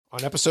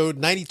On episode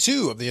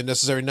 92 of the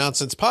Unnecessary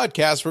Nonsense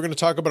podcast, we're going to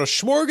talk about a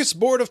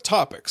smorgasbord of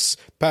topics.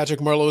 Patrick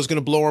Marleau is going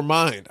to blow our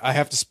mind. I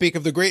have to speak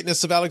of the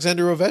greatness of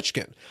Alexander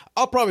Ovechkin.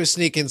 I'll probably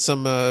sneak in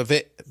some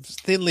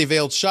thinly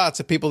veiled shots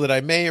of people that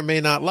I may or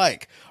may not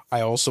like.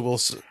 I also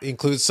will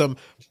include some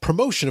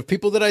promotion of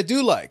people that I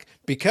do like,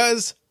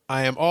 because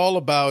I am all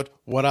about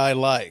what I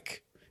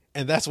like.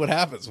 And that's what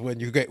happens when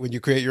you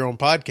create your own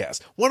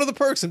podcast. One of the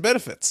perks and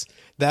benefits.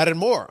 That and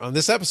more on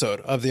this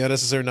episode of the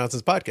Unnecessary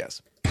Nonsense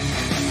podcast.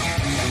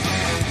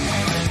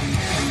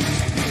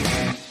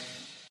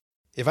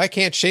 If I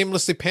can't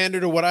shamelessly pander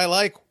to what I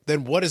like,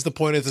 then what is the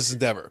point of this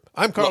endeavor?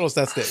 I'm Carlos,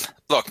 that's Dave.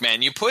 Look,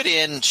 man, you put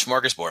in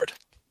smorgasbord.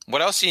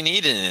 What else do you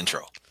need in an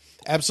intro?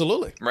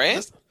 Absolutely.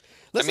 Right?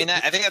 Listen,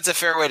 I think that's a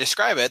fair way to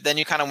describe it. Then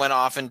you kind of went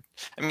off and,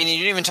 you didn't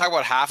even talk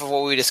about half of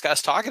what we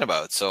discussed talking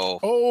about. So,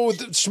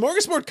 the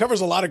smorgasbord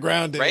covers a lot of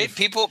ground, Dave. Right?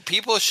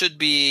 People should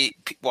be,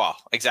 well,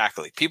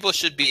 exactly. People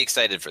should be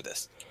excited for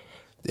this.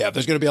 Yeah,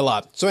 there's going to be a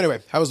lot. So anyway,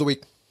 how was the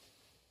week?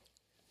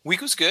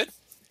 Week was good.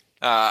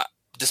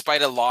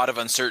 Despite a lot of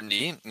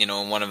uncertainty,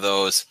 one of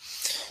those,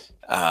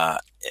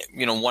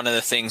 one of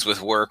the things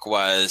with work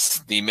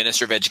was the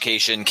Minister of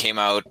Education came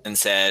out and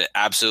said,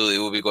 absolutely,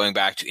 we'll be going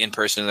back to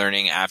in-person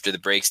learning after the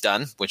break's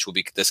done, which will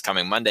be this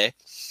coming Monday.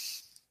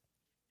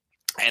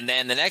 And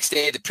then the next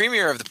day, the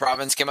Premier of the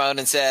province came out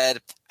and said,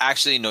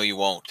 actually, no, you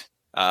won't.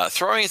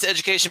 Throwing its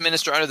education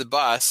minister under the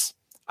bus.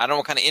 I don't know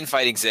what kind of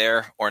infighting's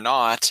there or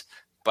not,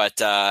 but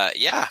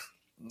yeah,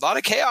 a lot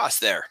of chaos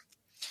there.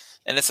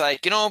 And it's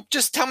like,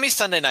 just tell me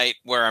Sunday night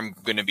where I'm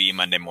going to be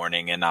Monday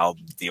morning and I'll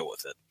deal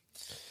with it.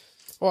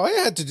 Well, all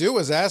you had to do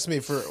was ask me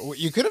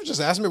you could have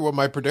just asked me what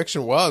my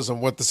prediction was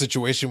on what the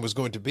situation was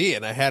going to be,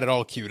 and I had it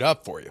all queued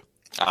up for you.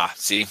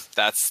 See,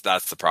 that's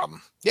the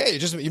problem. Yeah,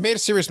 you made a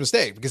serious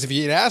mistake, because if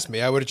you had asked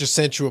me, I would have just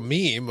sent you a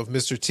meme of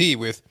Mr. T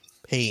with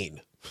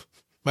pain.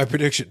 My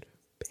prediction,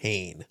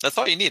 pain. That's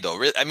all you need, though.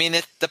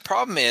 The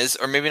problem is,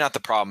 or maybe not the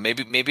problem,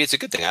 maybe it's a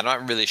good thing. I'm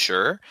not really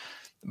sure.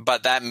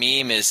 But that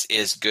meme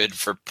is good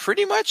for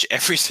pretty much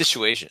every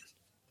situation.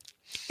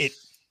 It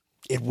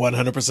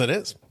 100%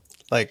 is.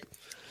 Like,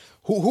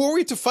 who are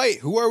we to fight?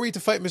 Who are we to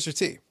fight, Mr.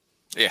 T?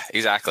 Yeah,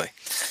 exactly.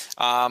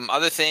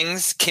 Other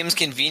things, Kim's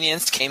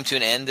Convenience came to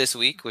an end this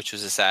week, which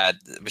is a sad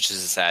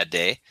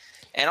day,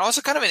 and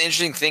also kind of an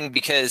interesting thing,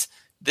 because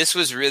this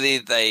was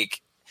really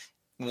like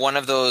one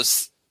of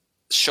those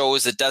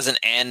shows that doesn't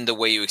end the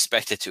way you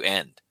expect it to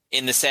end,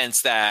 in the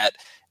sense that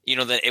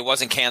that it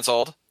wasn't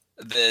canceled.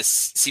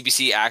 This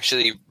CBC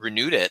actually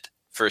renewed it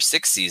for a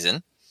sixth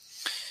season,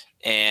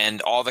 and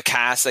all the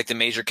cast, like the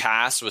major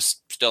cast, was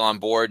still on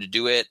board to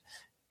do it.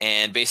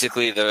 And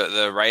basically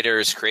the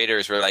writers,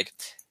 creators were like,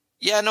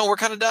 yeah, no, we're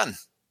kind of done.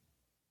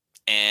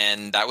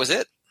 And that was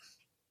it.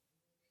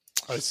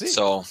 I see.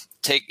 So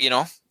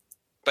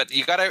but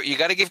you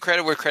gotta give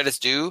credit where credit's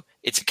due.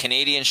 It's a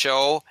Canadian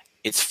show.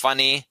 It's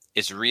funny.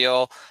 It's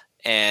real.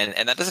 And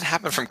that doesn't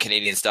happen from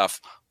Canadian stuff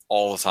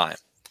all the time.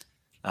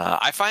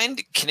 I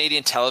find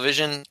Canadian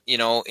television,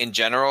 in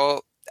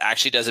general,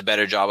 actually does a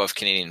better job of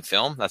Canadian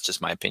film. That's just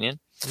my opinion.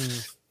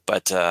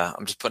 But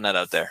I'm just putting that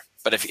out there.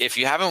 But if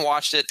you haven't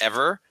watched it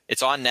ever,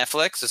 it's on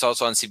Netflix. It's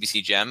also on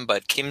CBC Gem.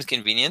 But Kim's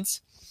Convenience,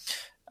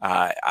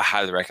 I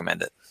highly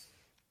recommend it.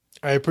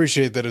 I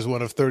appreciate that as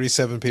one of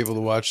 37 people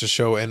to watch the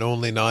show, and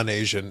only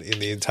non-Asian in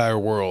the entire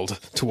world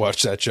to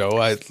watch that show.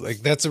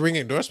 That's a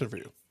ringing endorsement for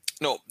you.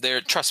 No,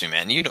 trust me,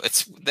 man.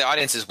 It's the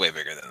audience is way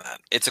bigger than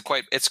that. It's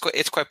quite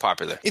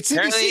popular. It's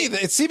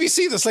CBC. It's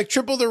CBC. That's like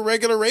triple their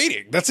regular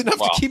rating. That's enough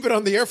to keep it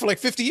on the air for like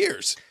 50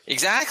 years.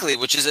 Exactly.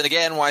 Which is,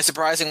 again, why when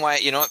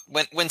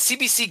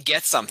CBC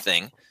gets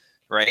something,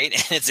 right,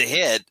 and it's a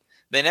hit,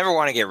 they never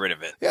want to get rid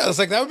of it. Yeah, it's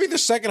like that would be the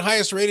second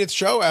highest rated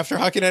show after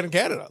Hockey Night in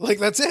Canada. Like,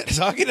 that's it. It's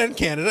Hockey Night in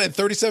Canada and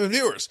 37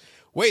 viewers.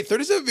 Wait,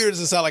 37 viewers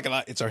doesn't sound like a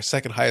lot. It's our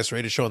second highest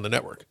rated show on the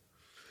network.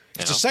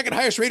 It's the second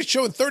highest rated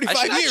show in 35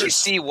 years. I should actually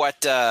see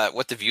what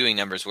the viewing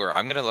numbers were.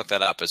 I'm going to look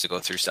that up as we go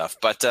through stuff.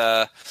 But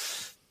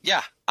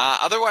yeah,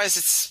 otherwise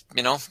it's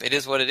it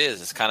is what it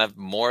is. It's kind of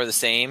more of the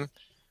same.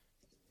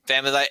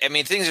 Family life.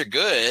 Things are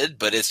good,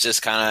 but it's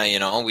just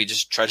kind of we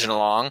just trudging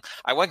along.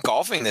 I went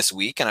golfing this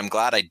week, and I'm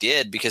glad I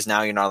did, because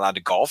now you're not allowed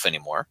to golf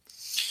anymore.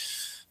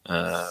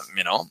 And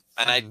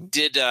I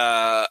did.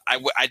 I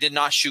did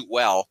not shoot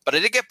well, but I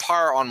did get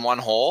par on one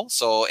hole.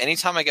 So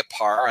anytime I get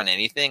par on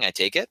anything, I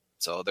take it.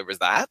 So there was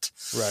that.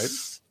 Right.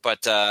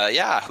 But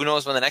yeah, who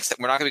knows when the next –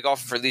 we're not going to be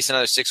golfing for at least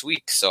another 6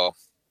 weeks. So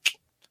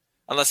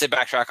unless they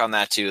backtrack on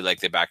that too, like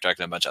they backtracked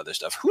on a bunch of other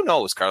stuff. Who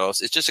knows,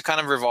 Carlos? It's just a kind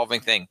of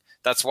revolving thing.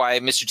 That's why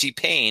Mr. T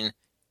Pain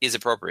is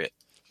appropriate.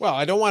 Well,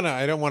 I don't want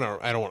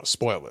to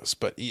spoil this,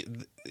 but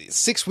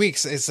 6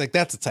 weeks, it's like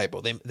that's a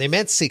typo. They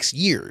meant 6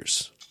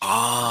 years.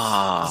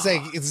 Ah.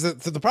 It's like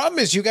the problem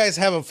is you guys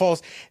have a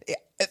false.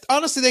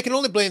 Honestly, they can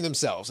only blame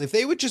themselves. If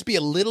they would just be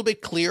a little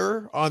bit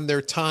clearer on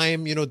their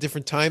time,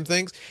 different time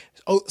things.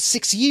 Oh,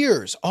 6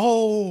 years.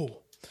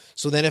 Oh.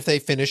 So then if they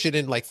finish it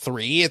in like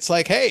 3, it's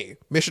like, hey,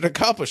 mission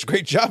accomplished.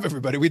 Great job,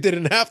 everybody. We did it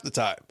in half the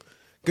time.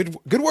 Good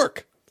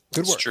work.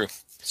 Good work. It's true.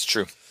 It's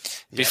true.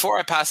 Before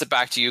I pass it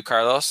back to you,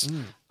 Carlos,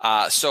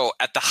 so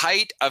at the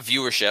height of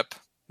viewership,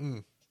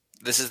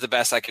 this is the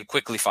best I could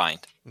quickly find,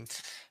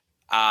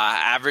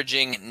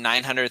 averaging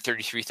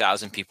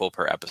 933,000 people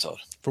per episode.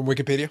 From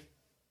Wikipedia?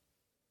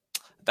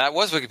 That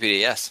was Wikipedia,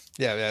 yes.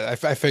 Yeah.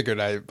 I figured.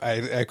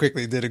 I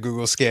quickly did a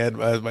Google scan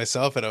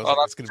myself, and I was like,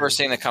 that's the first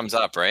thing that comes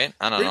up, right?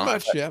 I don't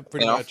know.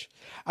 Pretty much.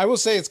 I will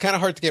say it's kind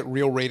of hard to get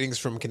real ratings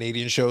from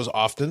Canadian shows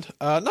often.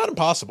 Not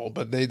impossible,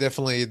 but they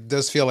definitely, it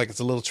does feel like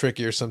it's a little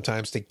trickier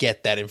sometimes to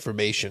get that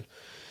information.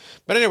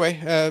 But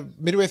anyway,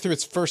 midway through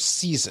its first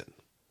season.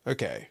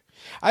 Okay.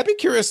 I'd be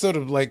curious, though,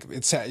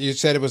 you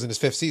said it was in his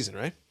 5th season,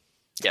 right?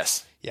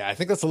 Yes. Yeah, I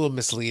think that's a little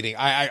misleading.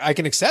 I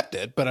can accept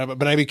it, but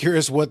I'd be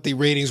curious what the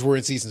ratings were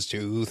in seasons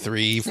 2,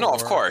 3, 4. No,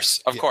 of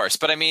course.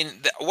 But I mean,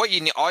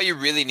 all you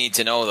really need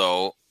to know,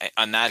 though,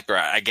 on that,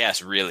 I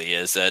guess, really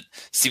is that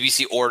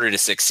CBC ordered a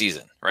 6th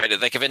season, right?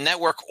 Like if a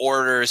network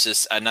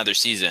orders another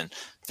season,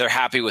 they're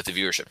happy with the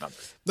viewership number.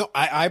 No,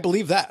 I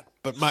believe that.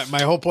 But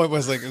my whole point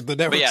was like the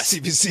network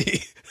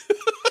CBC.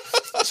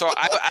 So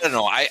I don't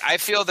know. I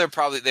feel they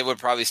would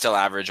probably still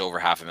average over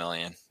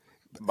 500,000.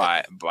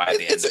 By the end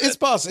of it.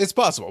 It's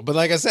possible, but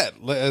like I said,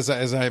 as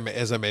I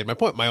made my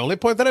point, my only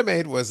point that I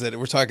made was that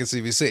we're talking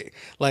CBC.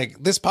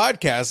 Like this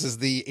podcast is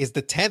the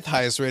 10th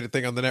highest rated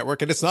thing on the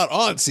network, and it's not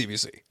on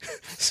CBC.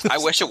 I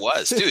wish it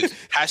was, dude.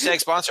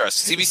 Hashtag sponsor us,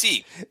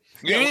 CBC.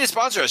 You don't need to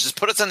sponsor us. Just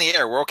put us on the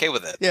air. We're okay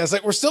with it. Yeah, it's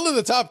like we're still in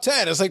the top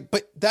 10. It's like,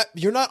 but that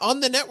you're not on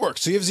the network,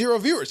 so you have 0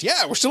 viewers.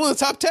 Yeah, we're still in the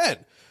top 10,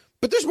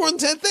 but there's more than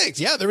 10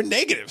 things. Yeah, they're in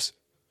negatives.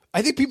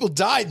 I think people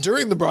died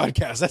during the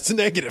broadcast. That's a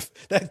negative.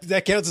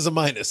 That counts as a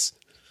minus.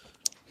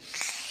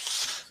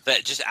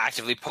 That just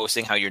actively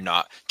posting how you're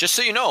not. Just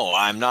so you know,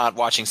 I'm not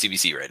watching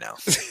CBC right now.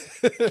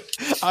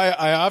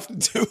 I often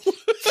do.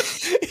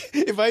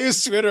 If I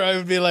use Twitter, I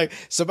would be like,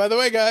 so by the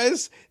way,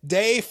 guys,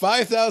 day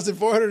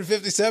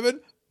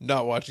 5,457,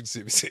 not watching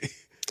CBC.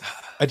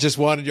 I just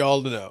wanted you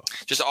all to know.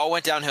 Just all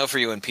went downhill for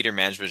you when Peter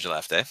Mansbridge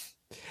left, eh?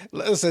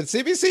 Listen,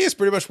 CBC is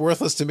pretty much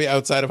worthless to me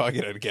outside of Hockey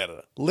Night in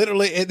Canada.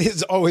 Literally, it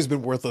has always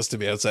been worthless to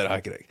me outside of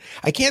Hockey Night.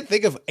 I can't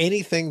think of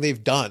anything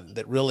they've done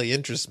that really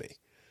interests me.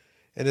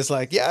 And it's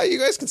like, yeah, you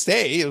guys can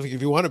stay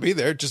if you want to be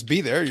there. Just be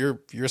there. You're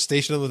a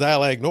station on the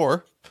dial I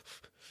ignore.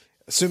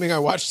 Assuming I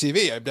watch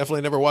TV, I'm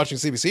definitely never watching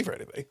CBC for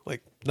anything.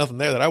 Like nothing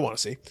there that I want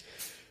to see.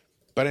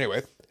 But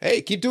anyway,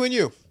 hey, keep doing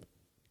you.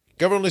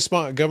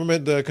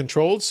 Government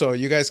controlled, so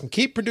you guys can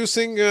keep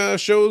producing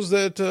shows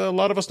that a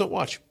lot of us don't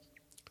watch.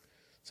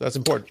 So that's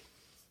important.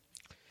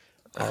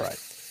 All right,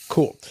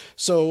 cool.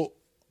 So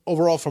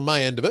overall, from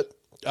my end of it,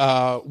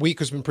 week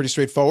has been pretty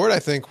straightforward. I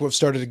think we've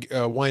started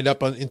to wind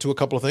up into a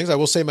couple of things. I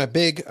will say my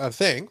big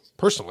thing,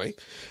 personally,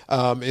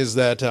 is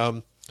that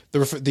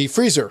the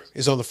freezer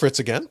is on the fritz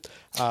again.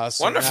 So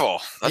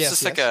wonderful.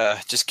 That's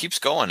just keeps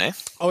going, eh?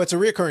 Oh, it's a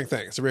reoccurring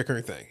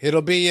thing.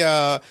 It'll be,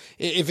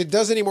 if it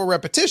does any more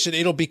repetition,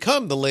 it'll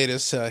become the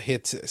latest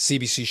hit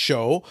CBC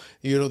show,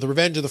 The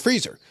Revenge of the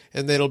Freezer.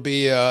 And it'll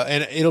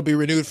be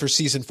renewed for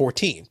season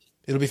 14.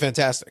 It'll be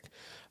fantastic.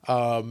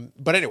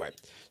 But anyway,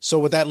 so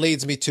what that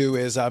leads me to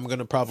is I'm going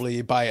to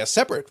probably buy a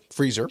separate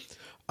freezer.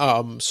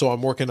 So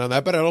I'm working on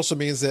that, but it also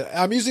means that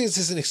I'm using this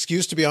as an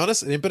excuse, to be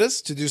honest, an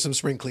impetus to do some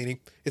spring cleaning.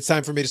 It's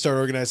time for me to start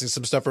organizing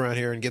some stuff around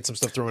here and get some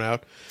stuff thrown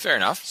out. Fair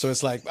enough. So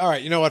it's like, all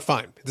right, you know what?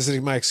 Fine. This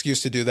is my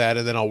excuse to do that,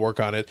 and then I'll work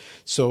on it.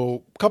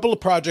 So a couple of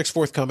projects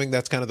forthcoming.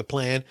 That's kind of the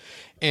plan.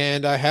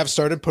 And I have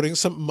started putting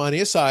some money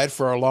aside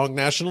for our long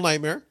national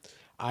nightmare.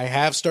 I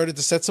have started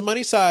to set some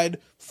money aside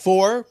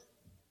for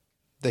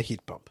the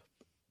heat pump.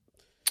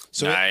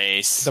 So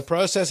nice. The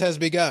process has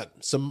begun.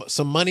 Some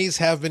monies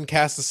have been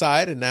cast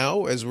aside, and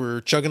now as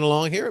we're chugging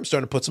along here, I'm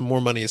starting to put some more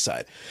money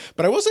aside.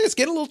 But I will say it's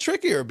getting a little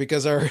trickier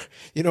because our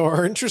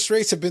interest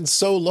rates have been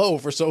so low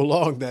for so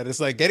long that it's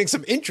like getting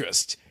some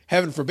interest,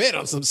 heaven forbid,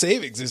 on some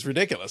savings is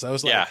ridiculous. I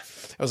was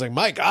like,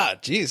 my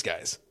God, geez,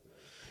 guys.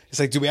 It's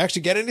like, do we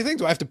actually get anything?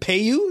 Do I have to pay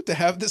you to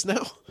have this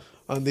now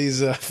on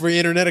these free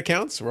internet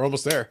accounts? We're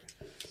almost there.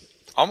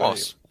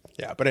 Almost.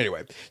 Yeah, but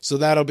anyway, so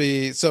that'll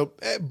be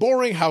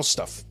boring house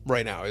stuff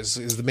right now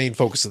is the main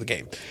focus of the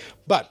game.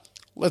 But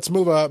let's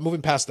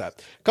moving past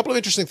that. A couple of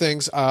interesting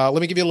things. Let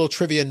me give you a little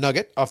trivia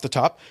nugget off the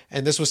top.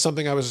 And this was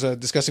something I was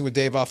discussing with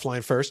Dave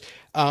offline first.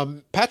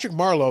 Patrick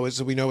Marleau,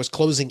 as we know, is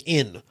closing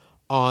in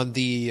on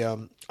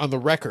the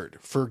record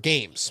for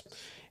games.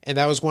 And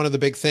that was one of the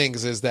big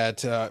things is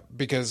that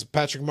because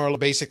Patrick Marleau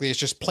basically has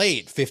just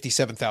played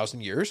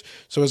 57,000 years.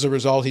 So as a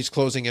result, he's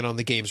closing in on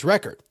the game's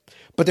record.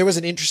 But there was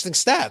an interesting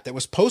stat that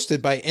was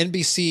posted by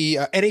NBC,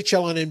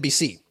 NHL on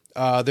NBC,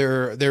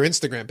 their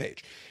Instagram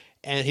page.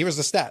 And here was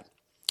the stat.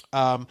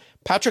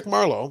 Patrick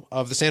Marleau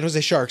of the San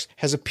Jose Sharks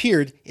has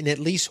appeared in at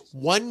least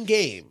one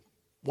game.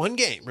 One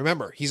game.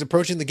 Remember, he's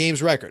approaching the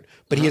game's record.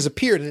 But he has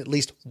appeared in at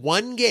least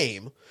one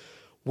game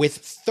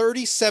with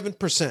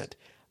 37%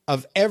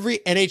 of every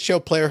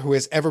NHL player who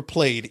has ever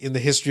played in the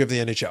history of the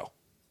NHL.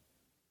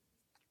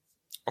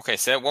 Okay,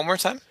 say it one more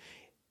time.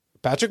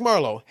 Patrick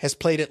Marleau has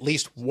played at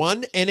least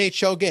one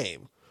NHL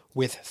game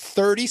with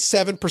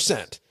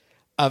 37%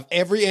 of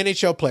every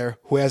NHL player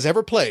who has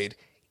ever played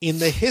in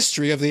the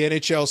history of the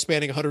NHL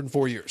spanning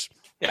 104 years.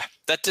 Yeah,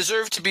 that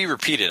deserved to be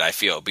repeated, I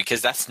feel,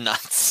 because that's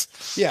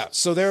nuts. Yeah,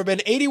 so there have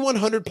been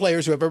 8,100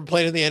 players who have ever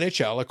played in the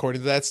NHL,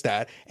 according to that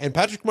stat, and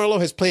Patrick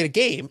Marleau has played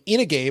in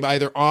a game,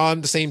 either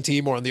on the same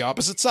team or on the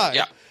opposite side,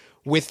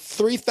 with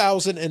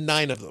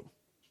 3,009 of them.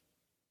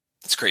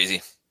 That's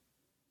crazy.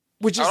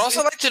 Which is, I'd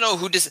also like to know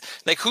who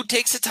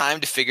takes the time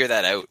to figure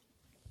that out.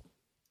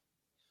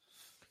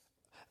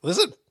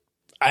 Listen,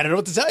 I don't know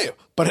what to tell you,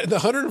 but in the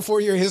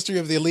 104-year history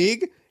of the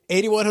league,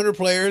 8,100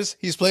 players,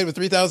 he's played with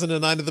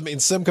 3,009 of them in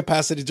some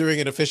capacity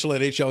during an official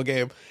NHL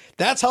game.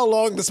 That's how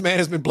long this man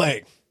has been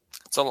playing.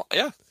 So,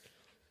 yeah.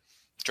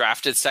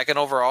 Drafted second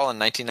overall in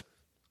 1990.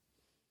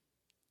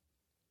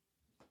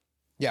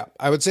 Yeah,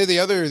 I would say the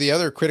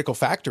other critical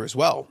factor as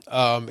well,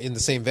 in the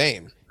same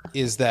vein,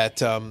 is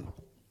that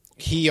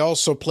he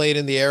also played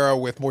in the era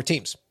with more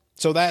teams.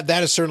 So that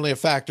is certainly a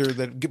factor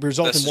that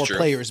results in more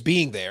players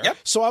being there. Yep.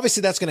 So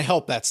obviously that's going to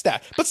help that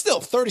stat. But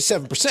still,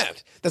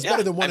 37%. That's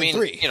better than 1 in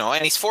 3.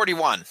 And he's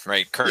 41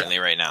 currently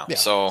right now. Yeah.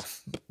 So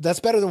that's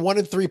better than 1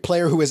 in 3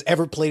 player who has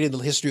ever played in the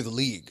history of the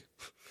league.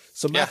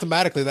 So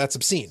mathematically, that's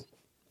obscene.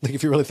 Like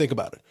if you really think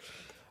about it.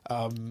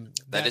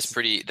 that is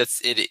pretty.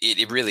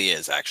 It really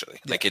is actually.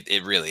 Yeah. Like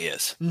it really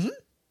is. Mm-hmm.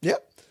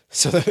 Yep.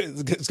 So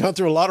it's gone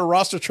through a lot of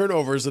roster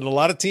turnovers and a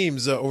lot of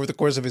teams over the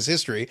course of his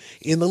history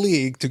in the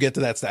league to get to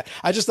that stat.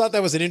 I just thought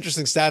that was an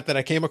interesting stat that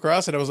I came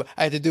across, and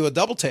I had to do a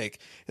double take.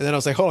 And then I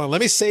was like, hold on, let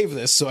me save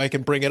this so I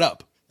can bring it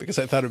up, because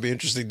I thought it would be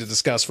interesting to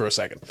discuss for a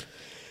second.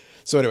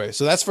 So anyway,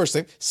 so that's first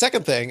thing.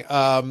 Second thing,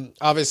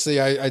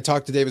 obviously I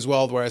talked to Dave as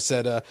well, where I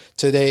said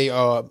today,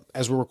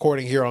 as we're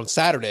recording here on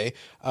Saturday,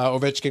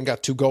 Ovechkin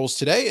got 2 goals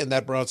today, and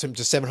that brought him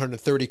to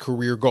 730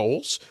 career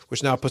goals,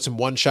 which now puts him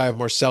 1 shy of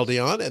Marcel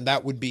Dion, and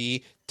that would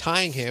be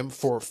tying him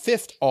for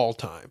 5th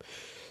all-time.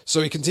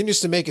 So he continues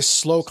to make a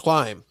slow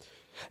climb.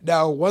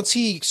 Now, once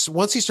he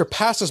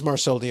surpasses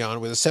Marcel Dion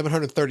with a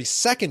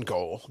 732nd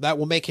goal, that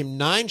will make him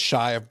 9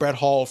 shy of Brett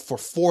Hull for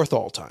 4th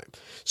all-time.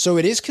 So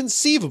it is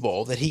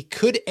conceivable that he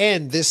could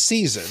end this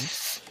season.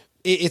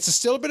 It's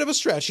still a bit of a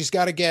stretch. He's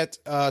got to get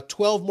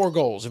 12 more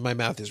goals, if my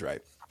math is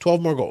right.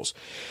 12 more goals.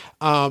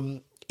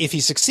 If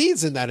he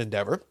succeeds in that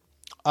endeavor,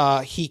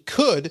 he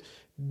could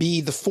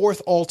be the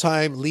 4th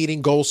all-time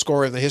leading goal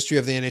scorer in the history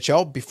of the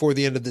NHL before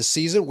the end of this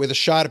season, with a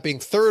shot at being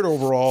 3rd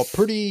overall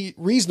pretty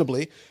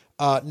reasonably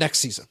next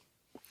season.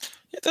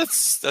 Yeah,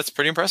 that's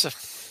pretty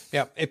impressive.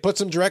 Yeah, it puts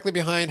him directly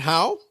behind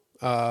Howe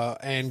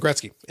and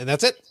Gretzky, and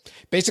that's it.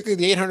 Basically,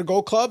 the 800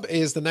 goal club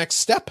is the next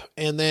step,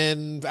 and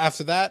then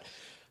after that,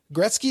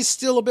 Gretzky's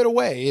still a bit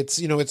away. It's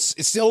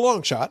still a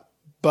long shot,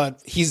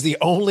 but he's the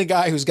only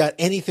guy who's got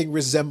anything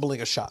resembling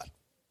a shot.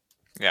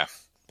 Yeah,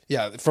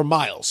 for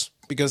miles,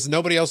 because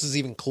nobody else is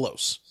even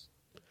close.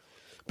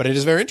 But it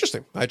is very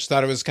interesting. I just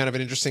thought it was kind of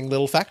an interesting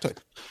little factoid.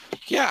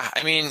 Yeah,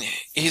 I mean,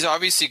 he's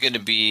obviously going to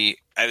be,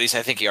 at least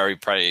I think he already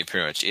probably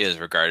pretty much is,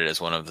 regarded as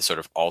one of the sort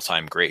of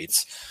all-time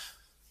greats,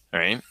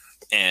 right?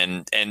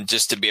 And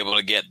just to be able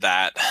to get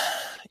that,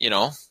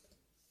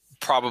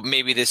 probably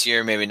maybe this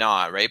year, maybe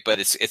not, right? But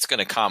it's going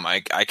to come. I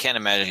can't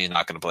imagine he's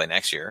not going to play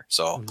next year.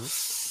 So,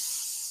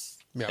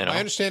 yeah, my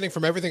understanding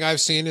from everything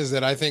I've seen is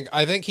that I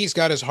think he's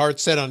got his heart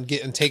set on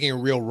taking a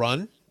real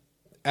run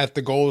at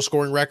the goal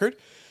scoring record,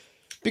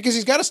 because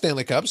he's got a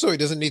Stanley Cup, so he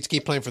doesn't need to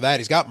keep playing for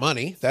that. He's got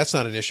money. That's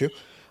not an issue.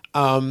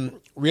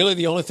 Really,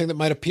 the only thing that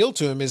might appeal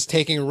to him is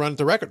taking a run at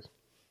the record.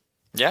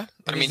 Yeah.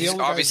 I mean, he's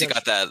obviously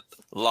got that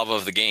love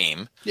of the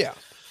game. Yeah.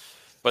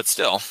 But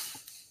still.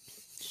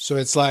 So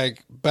it's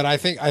like, but I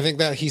think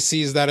that he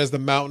sees that as the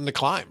mountain to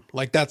climb.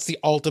 Like, that's the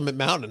ultimate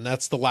mountain.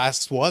 That's the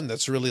last one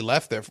that's really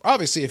left there.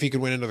 Obviously, if he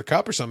could win another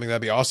cup or something,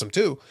 that'd be awesome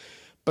too.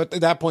 But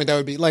at that point, that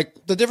would be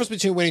like the difference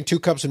between winning 2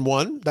 cups and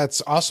 1.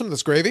 That's awesome.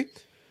 That's gravy.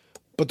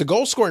 But the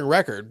goal scoring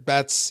record,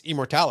 that's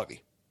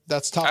immortality.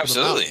 That's top of the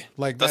mountain.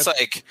 Like that's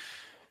like,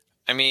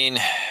 I mean,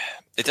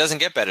 it doesn't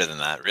get better than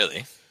that,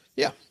 really.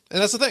 Yeah,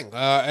 and that's the thing.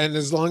 And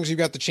as long as you've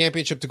got the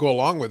championship to go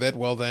along with it,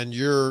 well, then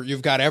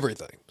you've got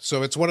everything.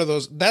 So it's one of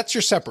those. That's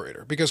your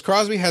separator, because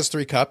Crosby has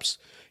 3 cups.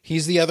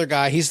 He's the other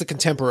guy. He's the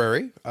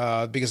contemporary,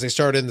 because they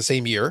started in the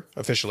same year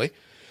officially.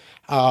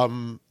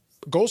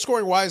 Goal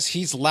scoring wise,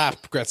 he's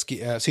lapped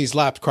Gretzky. He's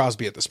lapped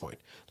Crosby at this point.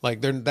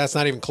 Like, that's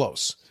not even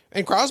close.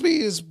 And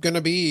Crosby is going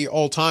to be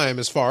all time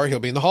as far. He'll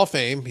be in the Hall of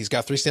Fame. He's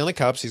got 3 Stanley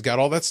Cups. He's got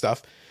all that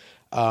stuff.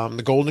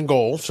 The golden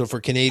goal. So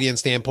for Canadian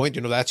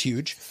standpoint, that's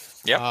huge.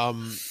 Yeah.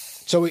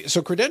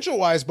 So credential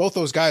wise, both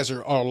those guys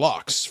are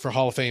locks for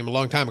Hall of Fame a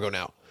long time ago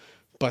now.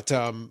 But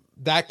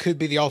that could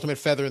be the ultimate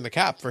feather in the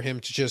cap for him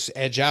to just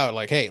edge out.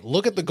 Like, hey,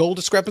 look at the goal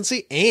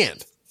discrepancy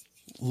and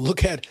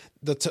look at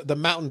the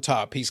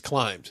mountaintop he's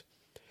climbed.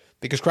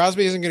 Because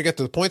Crosby isn't going to get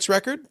to the points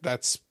record.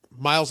 That's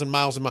miles and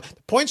miles and miles.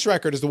 The points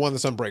record is the one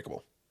that's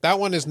unbreakable. That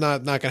one is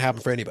not going to happen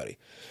for anybody.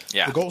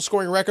 Yeah. The goal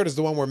scoring record is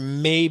the one where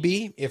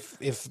maybe if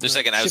there's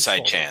like an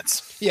outside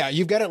chance. Yeah,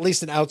 you've got at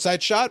least an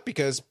outside shot,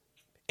 because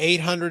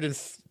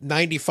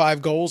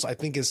 895 goals I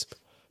think is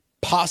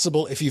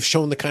possible if you've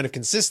shown the kind of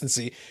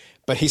consistency.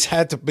 But he's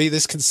had to be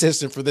this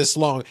consistent for this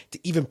long to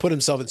even put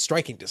himself in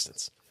striking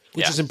distance,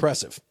 which is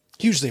impressive.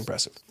 Hugely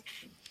impressive.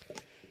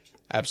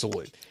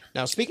 Absolutely.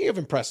 Now, speaking of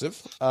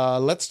impressive,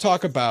 let's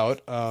talk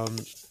about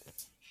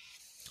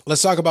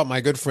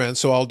my good friend.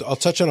 So I'll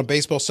touch on a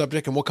baseball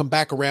subject, and we'll come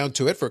back around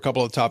to it for a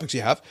couple of topics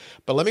you have.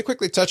 But let me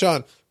quickly touch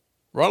on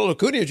Ronald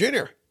Acuna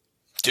Jr.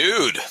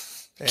 Dude,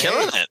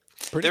 killing it.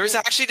 There was good.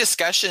 actually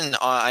discussion on,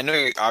 I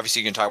know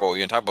obviously you can talk about what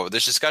you're going to talk about, but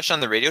there's discussion on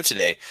the radio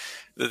today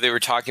that they were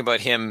talking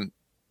about him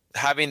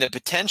having the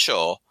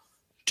potential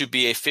to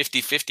be a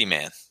 50-50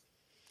 man.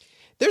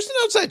 There's an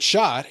outside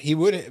shot. He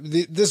would.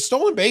 The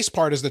stolen base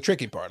part is the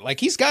tricky part. Like,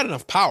 he's got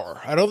enough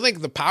power. I don't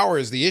think the power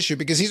is the issue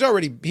because he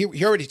already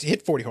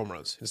hit 40 home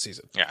runs in a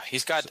season. Yeah,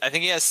 I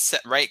think he has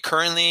right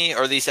currently,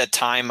 or at least at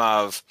time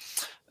of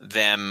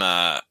them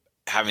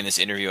having this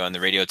interview on the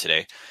radio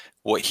today,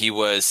 what he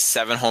was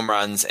 7 home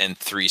runs and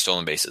 3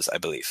 stolen bases, I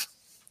believe.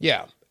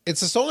 Yeah,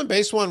 it's a stolen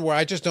base one where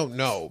I just don't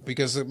know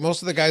because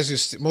most of the guys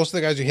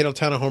who hit a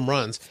ton of home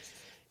runs,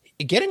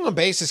 getting on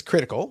base is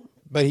critical,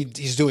 but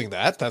he's doing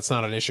that. That's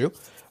not an issue.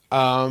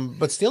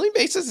 But stealing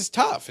bases is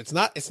tough. It's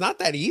not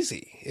that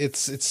easy.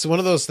 It's one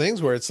of those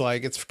things where it's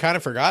like, it's kind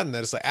of forgotten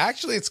that it's like,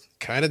 actually it's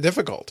kind of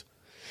difficult.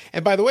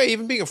 And by the way,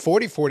 even being a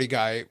 40-40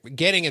 guy,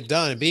 getting it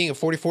done and being a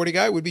 40-40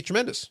 guy would be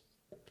tremendous.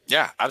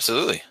 Yeah,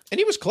 absolutely. And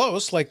he was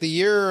close. Like the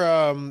year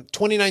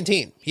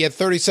 2019, he had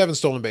 37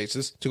 stolen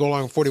bases to go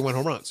along with 41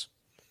 home runs.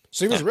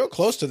 So he was real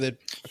close to that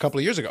a couple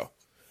of years ago.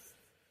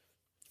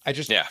 I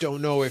just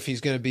don't know if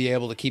he's going to be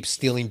able to keep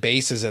stealing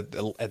bases at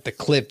the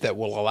clip that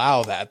will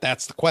allow that.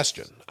 That's the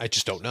question. I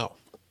just don't know.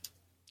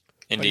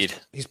 Indeed.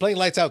 He's playing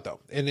lights out, though.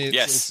 And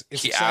it's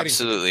he exciting.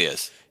 Absolutely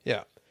is.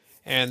 Yeah.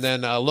 And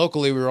then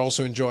locally, we were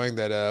also enjoying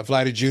that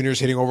Vladdy Jr. is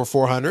hitting over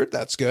 400.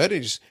 That's good. He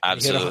hit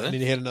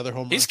another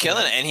home run. He's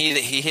killing it. And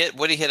he hit,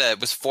 what he hit, it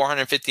was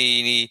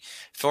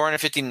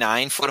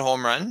 459-foot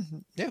home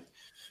run. Yeah.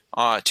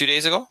 2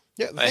 days ago.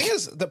 Yeah, the thing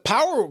is, the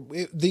power,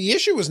 the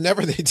issue was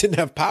never that he didn't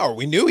have power.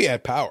 We knew he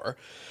had power.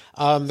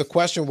 The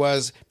question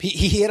was,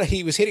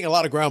 he was hitting a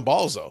lot of ground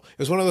balls, though. It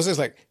was one of those things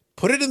like,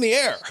 put it in the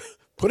air.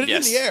 Put it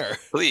in the air.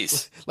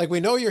 Please. Like, we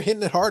know you're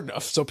hitting it hard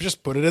enough, so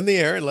just put it in the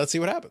air and let's see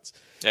what happens.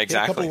 Exactly.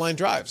 Hit a couple of line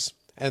drives,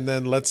 and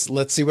then let's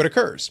see what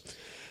occurs.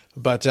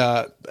 But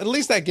at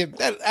least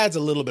that adds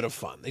a little bit of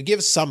fun. It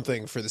gives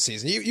something for the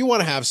season. You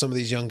want to have some of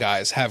these young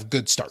guys have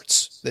good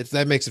starts.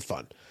 That makes it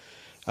fun.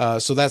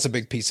 So that's a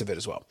big piece of it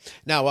as well.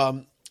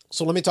 Now,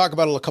 so let me talk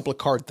about a couple of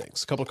card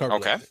things.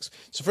 Things.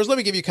 So first, let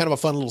me give you kind of a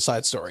fun little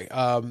side story.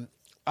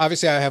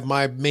 Obviously, I have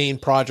my main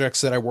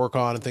projects that I work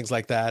on and things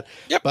like that.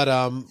 Yep. But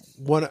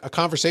a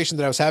conversation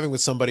that I was having with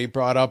somebody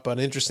brought up an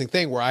interesting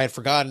thing where I had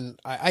forgotten.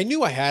 I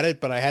knew I had it,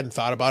 but I hadn't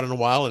thought about it in a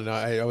while, and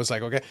I was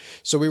like, okay.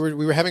 So we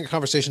were having a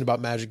conversation about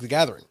Magic the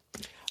Gathering.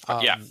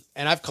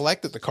 And I've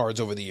collected the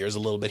cards over the years a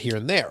little bit here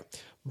and there.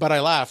 But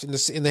I laughed in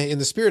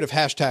the spirit of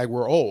hashtag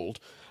We're Old.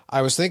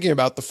 I was thinking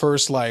about the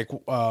first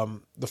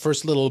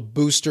little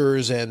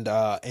boosters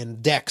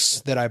and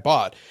decks that I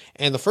bought,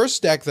 and the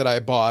first deck that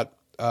I bought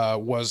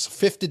was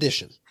 5th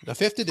edition. Now,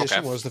 5th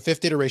edition was the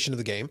 5th iteration of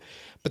the game,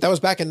 but that was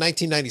back in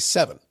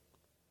 1997.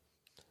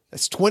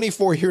 That's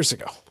 24 years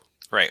ago.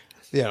 Right.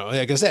 You know,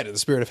 like I said, in the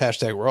spirit of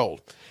hashtag We're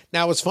Old.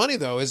 Now, what's funny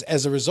though is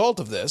as a result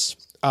of this,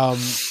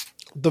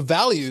 the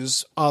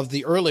values of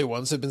the early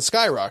ones have been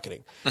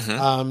skyrocketing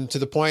to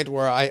the point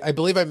where I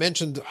believe I might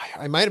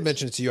have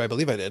mentioned it to you. I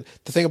believe I did.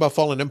 The thing about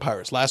Fallen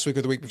Empires last week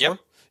or the week before.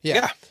 Yep.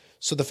 Yeah.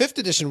 So the 5th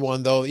edition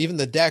one, though, even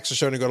the decks are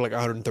starting to go to like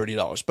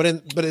 $130.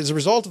 But as a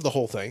result of the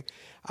whole thing,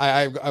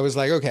 I was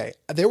like, okay,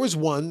 there was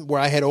one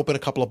where I had opened a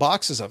couple of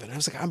boxes of it. And I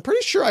was like, I'm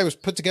pretty sure I was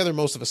put together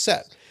most of a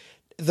set.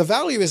 The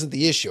value isn't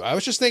the issue. I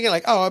was just thinking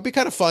like, oh, it'd be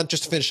kind of fun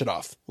just to finish it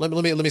off. Let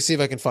me see if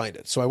I can find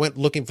it. So I went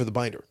looking for the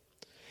binder.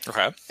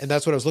 Okay. And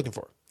that's what I was looking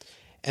for.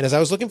 And as I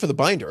was looking for the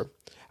binder,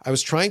 I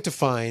was trying to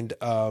find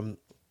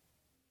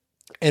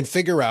and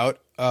figure out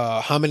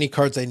how many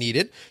cards I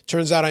needed.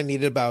 Turns out I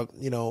needed about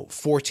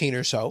 14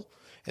 or so.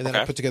 And then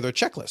I put together a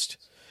checklist.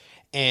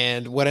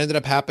 And what ended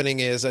up happening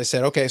is I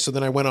said, okay, so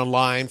then I went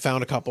online,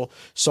 found a couple.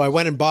 So I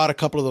went and bought a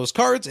couple of those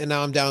cards, and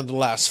now I'm down to the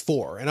last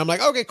 4. And I'm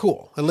like, okay,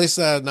 cool. At least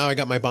now I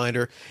got my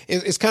binder.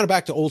 It's kind of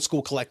back to old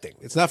school collecting.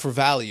 It's not for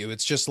value.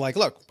 It's just like,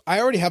 look, I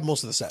already have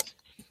most of the set.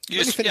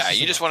 You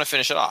just want to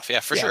finish it off.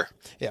 Yeah, for sure.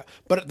 Yeah.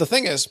 But the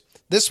thing is,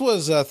 this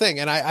was a thing.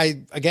 And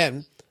I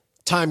again,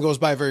 time goes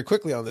by very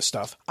quickly on this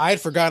stuff. I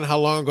had forgotten how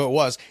long ago it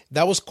was.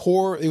 That was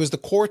it was the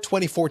Core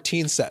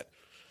 2014 set.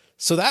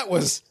 So that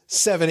was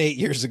 7-8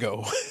 years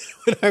ago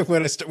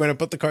when I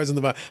put the cards in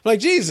the box. I'm like,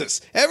 Jesus,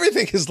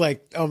 everything is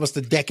like almost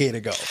a decade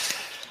ago.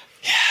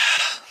 Yeah.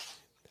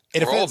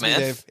 It offends me,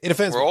 Dave. It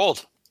offends me. We're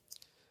old.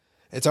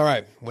 It's all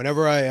right.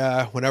 Whenever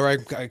I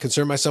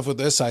concern myself with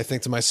this, I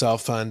think to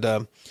myself, and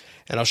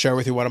I'll share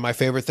with you one of my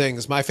favorite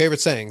things, my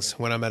favorite sayings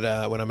when I'm at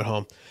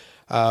home.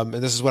 And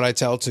this is what I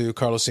tell to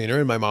Carlos Sr.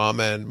 and my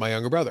mom and my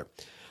younger brother.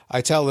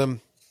 I tell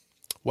them,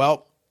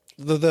 well,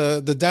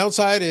 the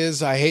downside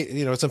is I hate,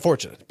 it's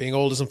unfortunate. Being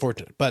old is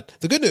unfortunate. But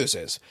the good news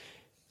is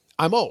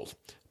I'm old,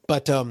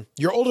 but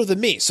you're older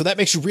than me. So that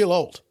makes you real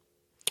old.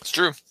 It's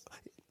true.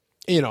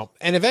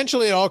 And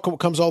eventually it all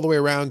comes all the way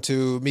around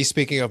to me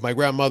speaking of my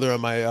grandmother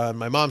on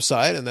my mom's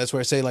side. And that's where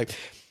I say, like,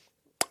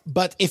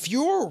 but if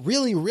you're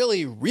really,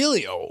 really,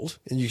 really old,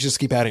 and you just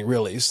keep adding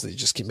reallys, so you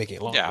just keep making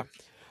it longer.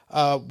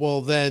 Yeah.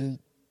 Well, then,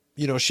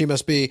 she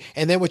must be.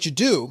 And then what you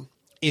do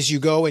is you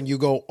go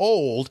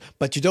old,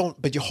 but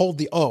you hold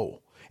the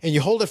O, and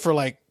you hold it for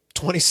like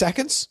 20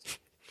 seconds.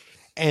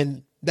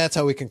 And that's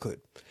how we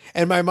conclude.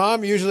 And my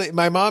mom usually,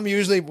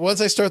 once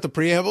I start the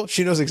preamble,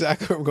 she knows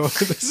exactly where I'm going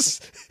with this.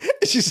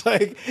 She's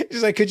like,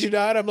 could you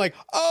not? I'm like,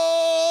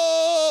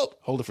 oh,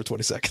 hold it for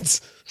 20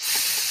 seconds.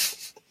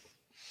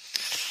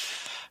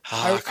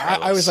 I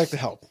always like to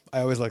help.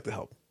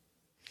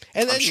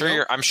 And then,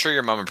 I'm sure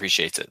your mom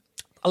appreciates it.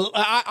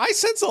 I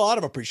sense a lot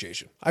of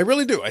appreciation. I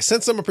really do. I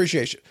sense some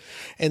appreciation.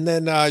 And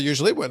then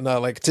usually when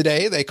like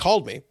today they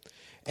called me,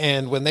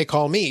 and when they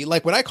call me,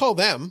 like when I call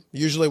them,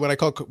 usually when I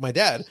call my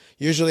dad,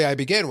 usually I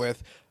begin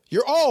with,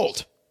 "You're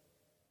old,"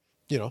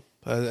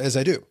 as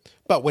I do.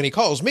 But when he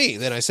calls me,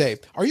 then I say,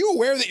 "Are you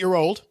aware that you're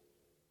old?"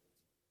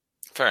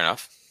 Fair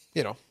enough.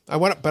 So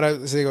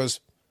he goes,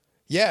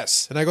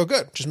 "Yes," and I go,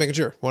 "Good, just making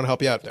sure. Want to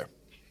help you out there."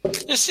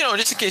 Just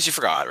in case you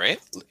forgot, right?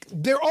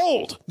 They're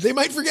old. They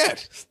might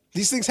forget.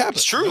 These things happen.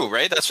 It's true,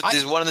 right? This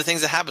is one of the things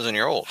that happens when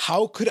you're old.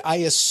 How could I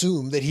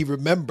assume that he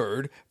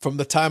remembered from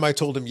the time I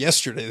told him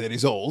yesterday that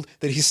he's old,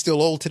 that he's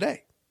still old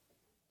today?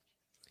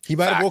 He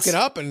might have woken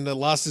up and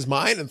lost his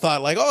mind and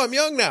thought like, "Oh, I'm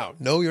young now."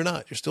 No, you're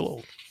not. You're still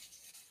old.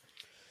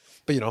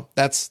 But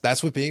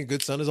that's what being a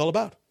good son is all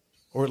about,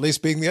 or at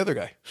least being the other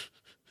guy.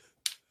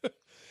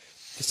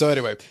 So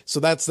anyway,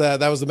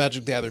 that was the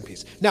Magic the Gathering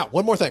piece. Now,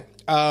 one more thing.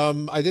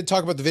 I did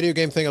talk about the video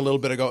game thing a little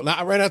bit ago.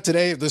 Now, right now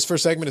today, this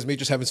first segment is me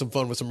just having some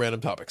fun with some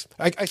random topics.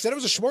 I said it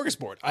was a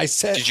smorgasbord.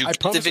 Did you get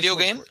the video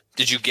game?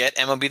 Did you get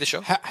MLB The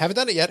Show? Haven't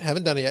done it yet.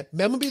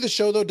 MLB The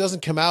Show, though,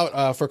 doesn't come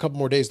out for a couple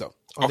more days, though.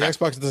 On the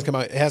Xbox, it doesn't come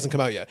out. It hasn't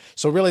come out yet.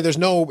 So really, there's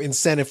no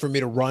incentive for me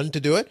to run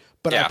to do it.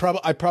 But yeah.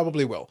 I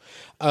probably will.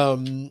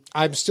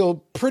 I'm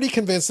still pretty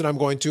convinced that I'm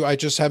going to. I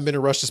just haven't been in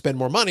a rush to spend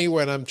more money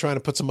when I'm trying to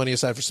put some money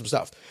aside for some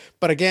stuff.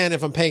 But again,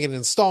 if I'm paying it in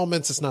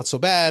installments, it's not so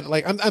bad.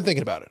 Like I'm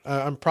thinking about it.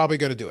 I'm probably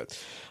going to do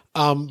it.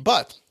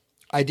 But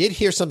I did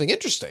hear something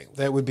interesting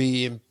that would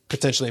be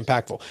potentially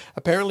impactful.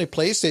 Apparently,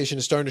 PlayStation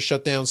is starting to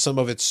shut down some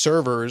of its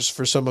servers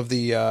for some of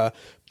the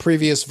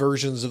previous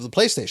versions of the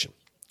PlayStation.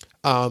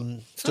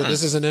 So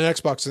this isn't an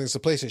Xbox thing, it's a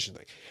PlayStation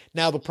thing.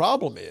 Now, the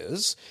problem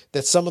is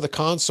that some of the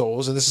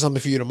consoles, and this is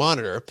something for you to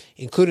monitor,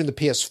 including the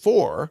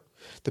PS4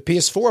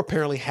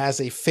 apparently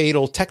has a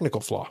fatal technical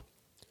flaw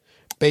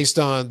based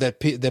on that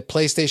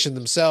PlayStation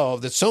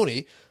themselves, that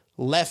Sony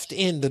left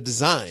in the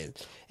design.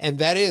 And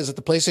that is that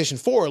the PlayStation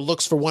 4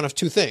 looks for one of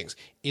two things.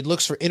 It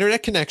looks for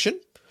internet connection,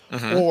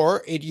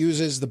 or it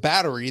uses the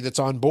battery that's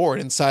on board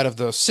inside of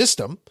the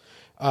system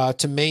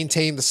to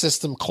maintain the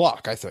system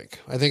clock, I think.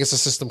 I think it's a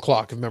system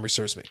clock, if memory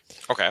serves me.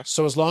 Okay.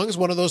 So as long as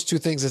one of those two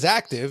things is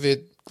active,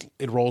 it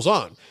rolls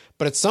on.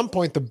 But at some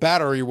point, the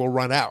battery will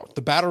run out.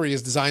 The battery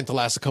is designed to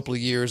last a couple of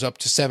years, up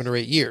to 7 or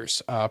 8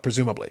 years,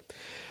 presumably.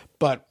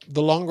 But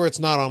the longer it's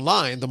not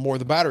online, the more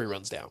the battery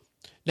runs down.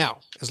 Now,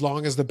 as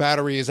long as the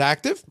battery is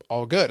active,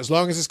 all good. As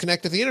long as it's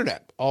connected to the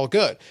internet, all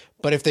good.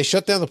 But if they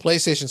shut down the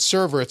PlayStation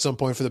server at some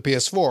point for the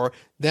PS4,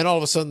 then all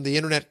of a sudden the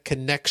internet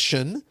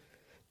connection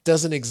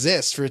doesn't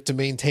exist for it to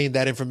maintain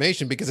that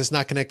information because it's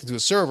not connected to a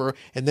server,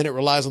 and then it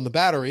relies on the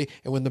battery,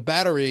 and when the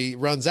battery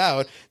runs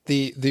out,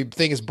 the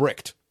thing is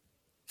bricked.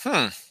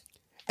 And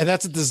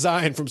that's a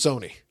design from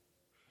Sony.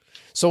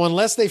 So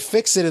unless they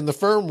fix it in the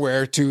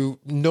firmware to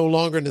no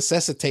longer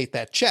necessitate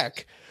that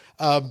check,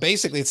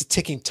 basically it's a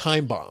ticking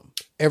time bomb.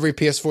 Every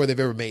PS4 they've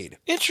ever made.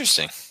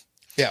 Interesting.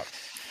 Yeah.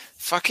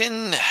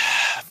 Fucking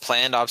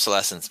planned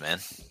obsolescence, man.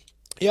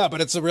 Yeah,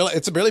 but it's a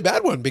really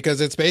bad one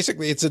because it's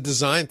a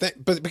design thing.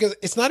 But because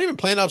it's not even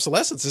planned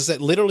obsolescence, it's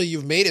that literally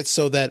you've made it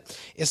so that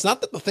it's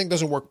not that the thing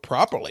doesn't work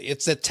properly.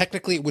 It's that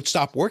technically it would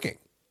stop working.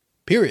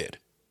 Period.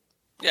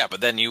 Yeah,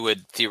 but then you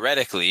would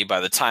theoretically,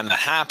 by the time that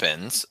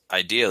happens,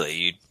 ideally,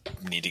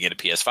 you'd need to get a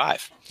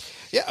PS5.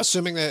 Yeah,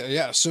 assuming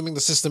the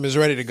system is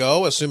ready to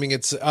go, assuming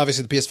it's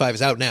obviously the PS5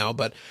 is out now,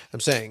 but I'm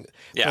saying,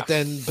 yeah. But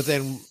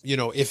then,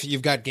 if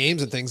you've got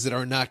games and things that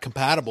are not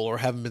compatible or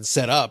haven't been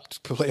set up to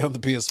play on the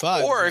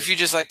PS5, or if you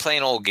just like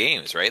playing old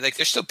games, right? Like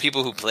there's still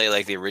people who play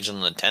like the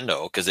original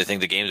Nintendo because they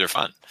think the games are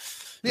fun.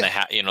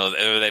 Yeah.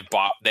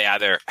 They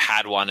either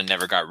had one and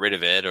never got rid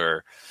of it,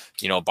 or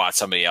bought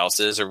somebody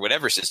else's, or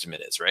whatever system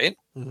it is, right?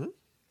 Mm-hmm.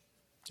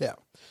 Yeah.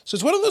 So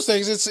it's one of those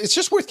things. It's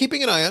just worth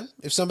keeping an eye on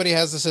if somebody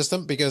has the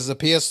system, because the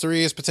PS3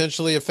 is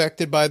potentially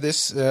affected by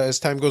this as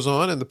time goes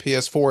on, and the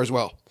PS4 as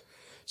well.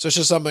 So it's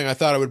just something I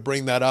thought I would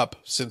bring that up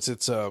since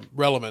it's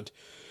relevant.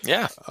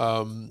 Yeah.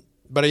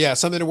 But yeah,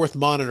 something worth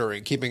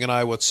monitoring, keeping an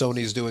eye what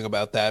Sony's doing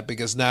about that,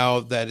 because now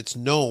that it's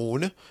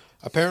known,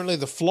 apparently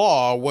the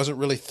flaw wasn't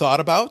really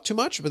thought about too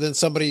much, but then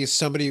somebody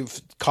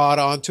caught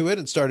onto it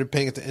and started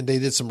paying it, and they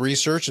did some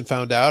research and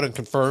found out and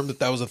confirmed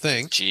that was a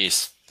thing.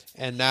 Jeez.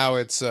 And now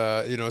it's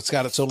it's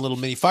got its own little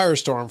mini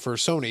firestorm for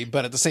Sony,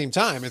 but at the same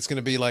time, it's going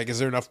to be like, is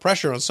there enough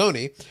pressure on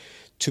Sony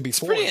to be It's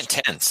forced. pretty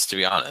intense, to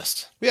be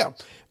honest. Yeah.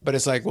 But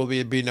it's like, will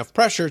there be enough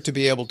pressure to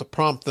be able to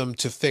prompt them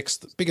to fix?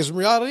 Because in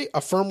reality, a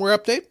firmware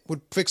update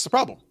would fix the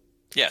problem.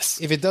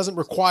 Yes. If it doesn't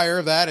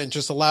require that and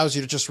just allows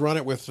you to just run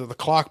it with the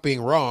clock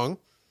being wrong,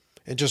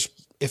 and just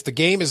if the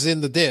game is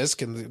in the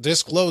disk and the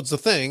disk loads the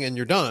thing and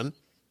you're done,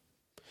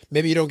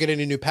 maybe you don't get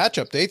any new patch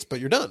updates, but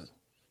you're done.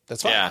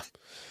 That's fine. Yeah.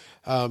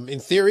 In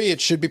theory,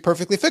 it should be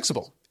perfectly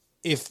fixable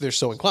if they're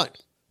so inclined.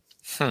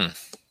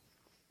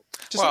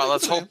 Well,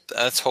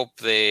 let's hope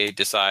they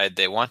decide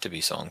they want to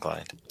be so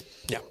inclined.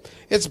 Yeah,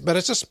 it's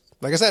just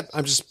like I said.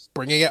 I'm just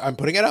bringing it. I'm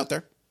putting it out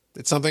there.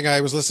 It's something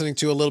I was listening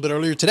to a little bit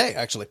earlier today,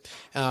 actually,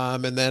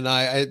 and then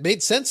it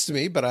made sense to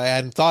me, but I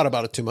hadn't thought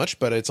about it too much.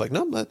 But it's like,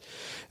 no,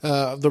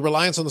 the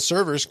reliance on the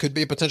servers could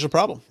be a potential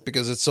problem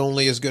because it's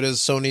only as good as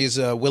Sony's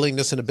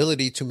willingness and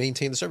ability to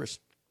maintain the servers.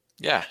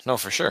 Yeah, no,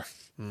 for sure.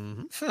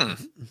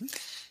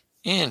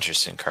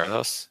 Interesting,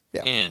 Carlos.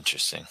 Yeah.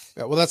 Interesting.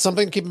 Yeah, well, that's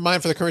something to keep in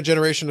mind for the current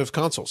generation of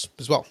consoles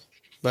as well.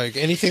 Like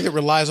anything that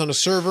relies on a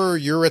server,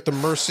 you're at the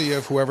mercy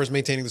of whoever's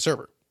maintaining the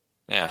server.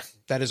 Yeah.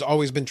 That has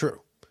always been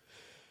true.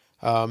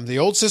 The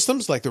old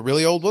systems, like the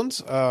really old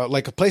ones,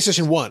 like a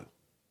PlayStation 1,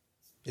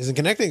 isn't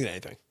connecting to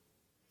anything.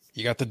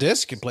 You got the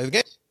disc, you play the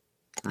game.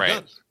 Right.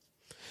 Done.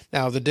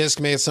 Now, the disc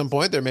may at some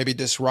point, there may be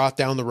disc rot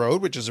down the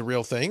road, which is a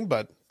real thing,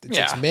 but it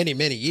takes many,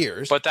 many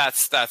years. But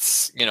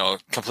that's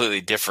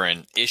completely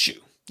different issue.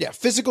 Yeah,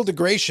 physical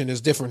degradation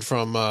is different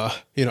from,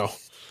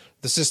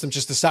 the system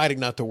just deciding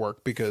not to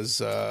work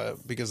because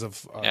of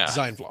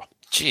design flaw.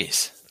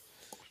 Jeez.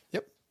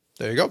 Yep.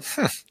 There you go.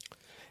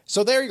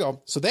 So there you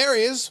go. So there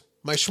is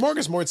my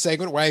Smorgasbord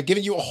segment where I've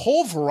given you a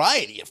whole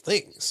variety of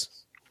things.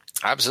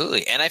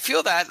 Absolutely. And I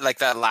feel that like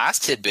that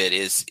last tidbit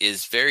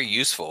is very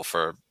useful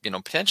for,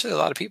 potentially a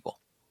lot of people.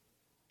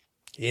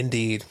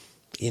 Indeed.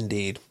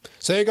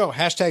 So there you go.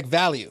 Hashtag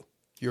value.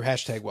 Your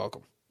hashtag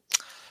welcome.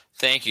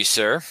 Thank you,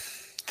 sir.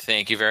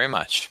 Thank you very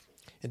much.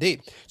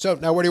 Indeed. So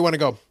now where do you want to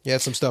go? You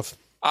had some stuff.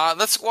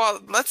 Let's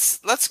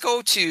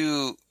go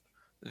to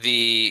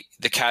the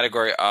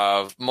category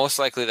of most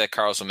likely that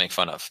Carlos will make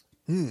fun of.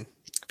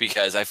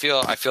 Because I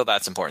feel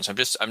that's important. So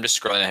I'm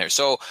just scrolling down here.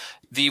 So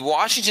the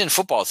Washington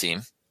football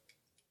team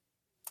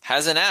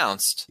has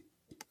announced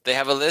they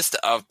have a list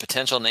of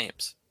potential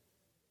names.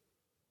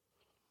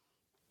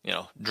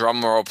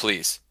 Drum roll,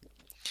 please.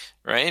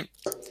 Right?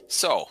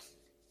 So,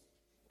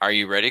 are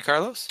you ready,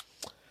 Carlos?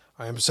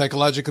 I am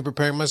psychologically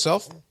preparing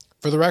myself.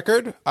 For the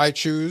record, I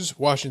choose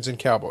Washington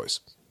Cowboys.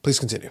 Please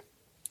continue.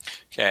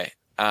 Okay.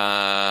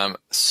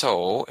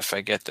 So if I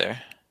get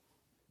there.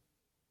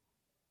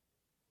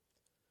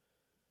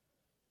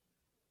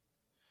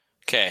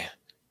 Okay.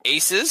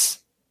 Aces.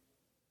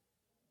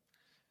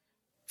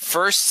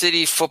 First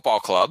City Football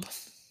Club.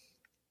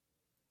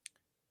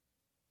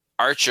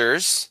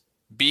 Archers.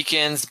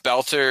 Beacons,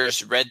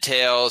 Belters, Red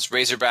Tails,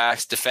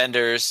 Razorbacks,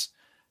 Defenders.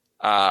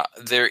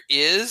 There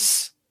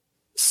is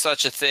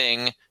such a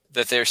thing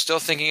that they're still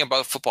thinking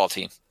about football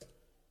team.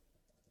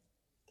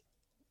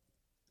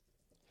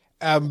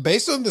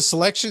 Based on the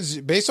selections,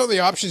 based on the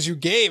options you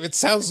gave, it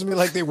sounds to me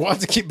like they want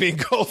to keep being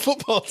called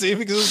football team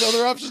because those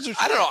other options are.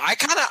 I don't know. I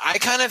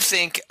kind of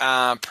think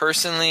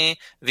personally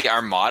the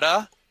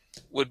Armada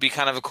would be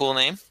kind of a cool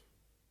name.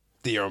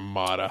 The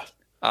Armada.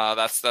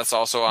 That's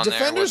also on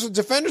Defenders. there.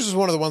 Defenders is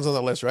one of the ones on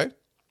that list, right?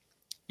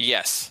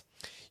 Yes.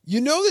 You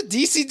know that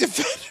DC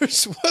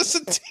Defenders was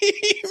a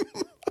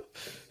team.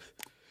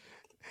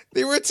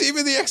 They were a team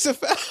in the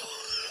XFL.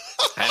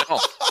 I know.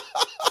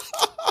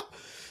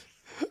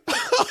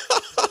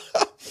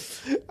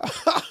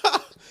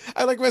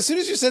 As soon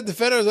as you said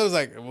Defenders, I was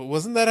like,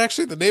 wasn't that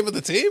actually the name of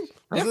the team?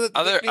 Yeah.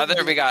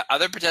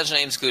 Other potential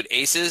names include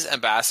Aces,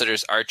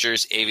 Ambassadors,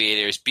 Archers,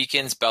 Aviators,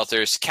 Beacons,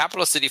 Belters,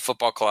 Capital City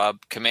Football Club,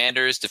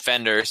 Commanders,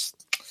 Defenders,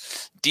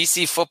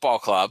 DC Football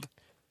Club,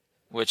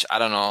 which I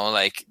don't know,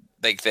 I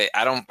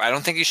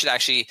don't think you should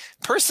actually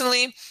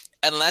personally,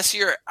 unless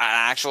you're an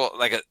actual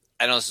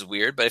I know this is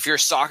weird, but if you're a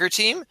soccer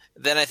team,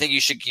 then I think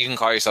you can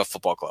call yourself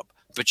football club,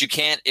 but you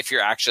can't if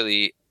you're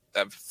actually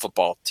a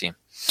football team.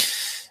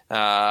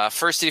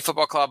 First City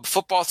Football Club,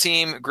 football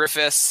team,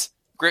 Griffins,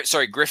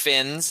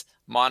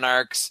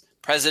 Monarchs,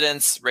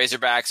 Presidents,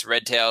 Razorbacks,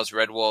 Red Tails,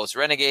 Red Wolves,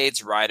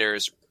 Renegades,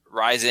 Riders,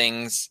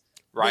 Swifts.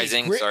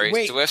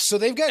 So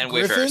they've got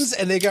Griffins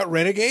and they got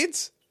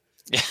Renegades?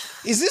 Yeah.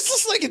 Is this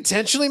just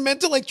intentionally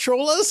meant to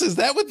troll us? Is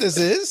that what this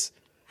is?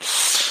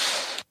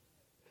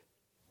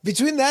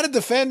 Between that and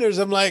Defenders,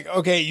 I'm like,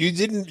 okay, you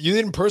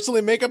didn't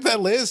personally make up that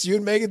list. You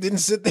and Megan didn't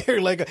sit there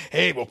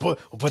hey, we'll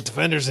put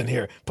Defenders in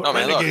here. Put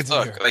Renegades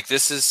in here.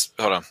 This is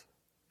hold on,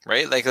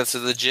 right? That's a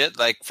legit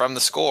from the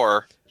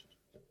score.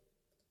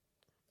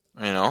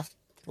 Well,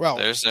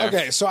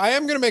 okay, so I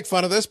am going to make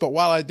fun of this, but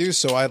while I do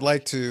so, I'd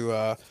like to.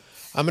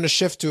 I'm going to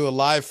shift to a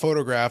live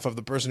photograph of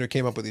the person who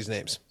came up with these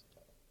names.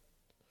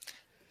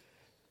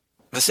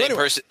 The same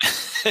person.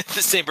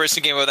 The same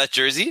person came up with that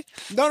jersey.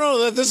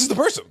 No, this is the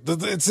person.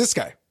 It's this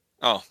guy.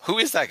 Oh, who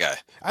is that guy?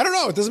 I don't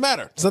know. It doesn't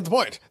matter. It's not the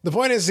point. The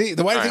point is, why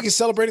do you think he's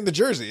celebrating the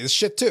jersey? It's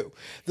shit too.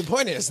 The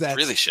point is that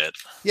really shit.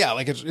 Yeah,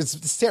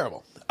 it's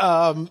terrible.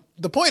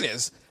 The point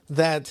is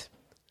that,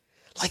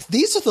 like,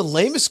 these are the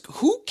lamest.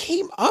 Who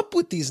came up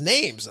with these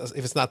names?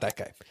 If it's not that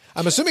guy,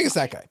 I'm assuming it's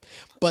that guy.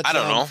 But I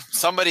don't know.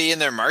 Somebody in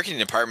their marketing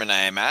department,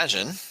 I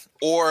imagine,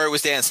 or it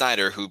was Dan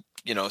Snyder who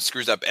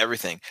screws up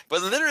everything.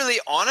 But literally,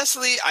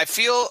 honestly, I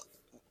feel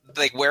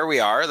like where we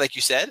are, like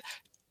you said,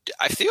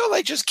 I feel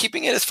like just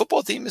keeping it as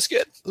football team is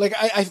good. Like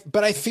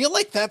but I feel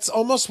like that's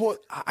almost what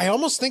I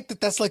almost think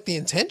that's like the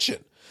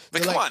intention.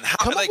 But come on,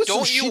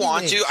 don't you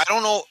want to? I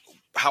don't know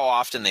how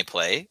often they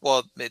play.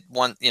 Well,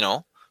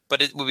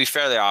 but it would be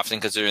fairly often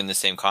because they're in the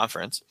same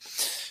conference.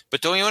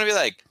 But don't you want to be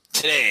like,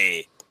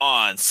 today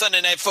on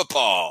Sunday Night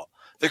Football,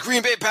 the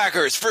Green Bay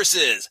Packers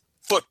versus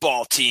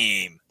football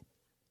team,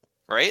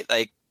 right?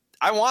 Like,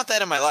 I want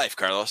that in my life,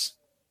 Carlos.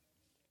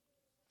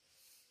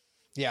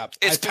 Yeah,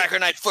 it's Packer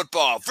Night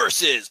Football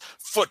versus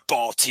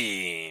football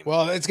team.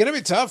 Well, it's going to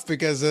be tough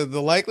because the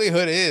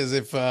likelihood is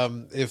if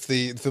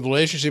the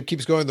relationship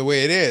keeps going the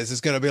way it is,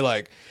 it's going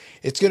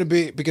to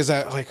be because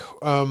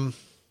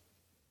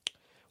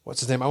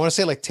what's his name? I want to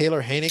say like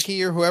Taylor Heineke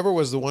or whoever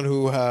was the one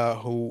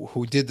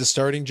who did the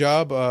starting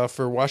job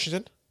for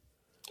Washington.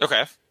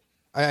 Okay.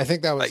 I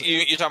think that was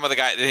you're talking about the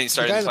guy that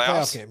started in the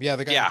playoffs game. Yeah,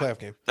 the guy in the playoff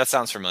game. That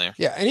sounds familiar.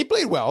 Yeah, and he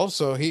played well,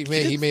 so he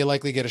may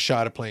likely get a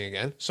shot at playing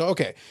again. So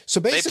okay,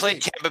 so basically they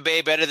played Tampa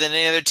Bay better than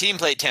any other team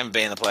played Tampa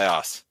Bay in the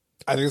playoffs.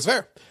 I think it's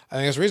fair. I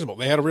think it's reasonable.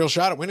 They had a real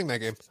shot at winning that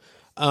game.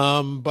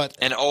 But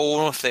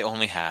if they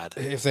only had.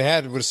 If they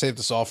had, it would have saved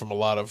us all from a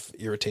lot of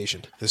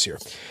irritation this year.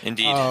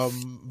 Indeed.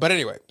 But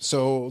anyway,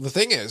 so the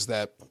thing is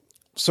that.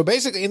 So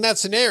basically, in that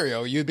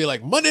scenario, you'd be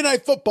like, Monday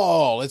Night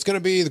Football. It's going to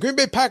be the Green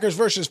Bay Packers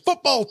versus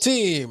football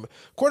team.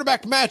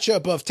 Quarterback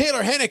matchup of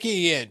Taylor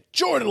Heineke and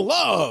Jordan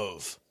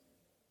Love.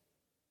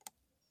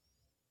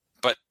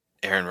 But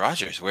Aaron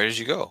Rodgers, where did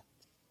you go?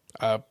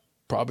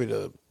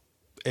 Probably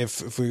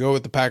if we go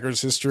with the Packers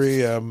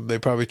history, they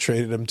probably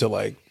traded him to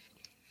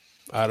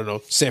I don't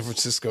know, San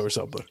Francisco or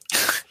something.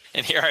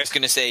 And here I was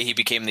going to say he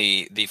became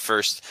the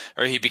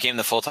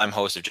full-time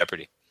host of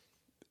Jeopardy.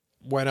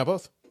 Why not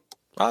both?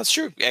 Well, that's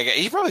true.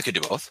 He probably could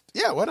do both.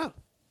 Yeah, why not?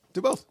 Do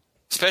both.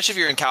 Especially if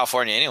you're in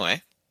California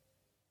anyway.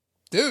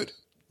 Dude,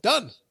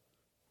 done.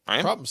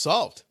 Right? Problem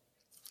solved.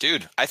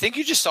 Dude, I think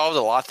you just solved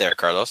a lot there,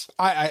 Carlos.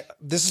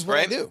 This is what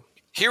I do.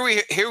 Here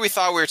we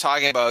thought we were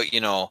talking about,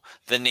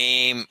 the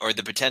name or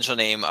the potential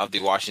name of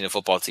the Washington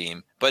football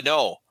team. But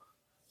no,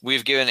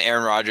 we've given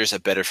Aaron Rodgers a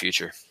better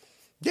future.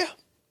 Yeah,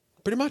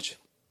 pretty much.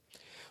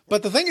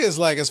 But the thing is,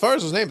 as far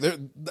as those names,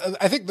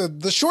 I think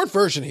the short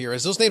version here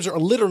is those names are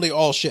literally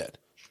all shit.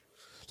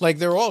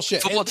 They're all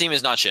shit. Football team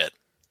is not shit.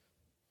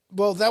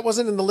 Well, that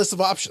wasn't in the list of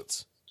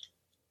options.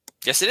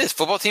 Yes, it is.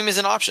 Football team is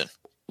an option.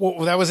 Well,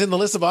 that was in the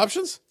list of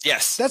options?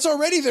 Yes. That's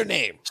already their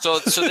name. So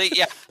they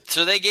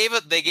gave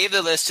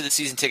the list to the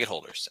season ticket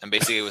holders, and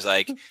basically it was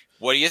like,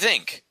 what do you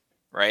think?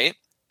 Right?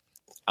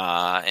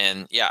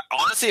 And yeah,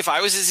 honestly, if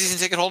I was a season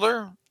ticket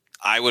holder,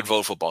 I would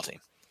vote football team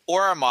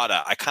or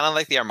Armada. I kind of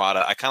like the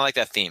Armada. I kind of like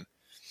that theme.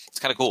 It's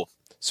kind of cool.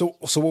 So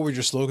what would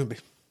your slogan be?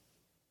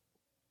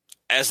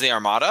 As the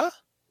Armada?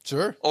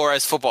 Sure. Or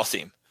as football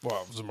team?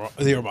 Well,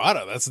 the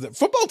Armada. That's the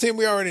football team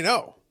we already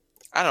know.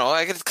 I don't know.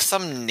 I get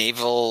some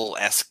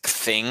naval-esque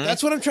thing.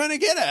 That's what I'm trying to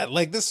get at.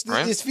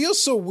 This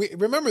feels so weird.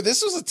 Remember,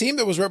 this was a team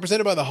that was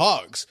represented by the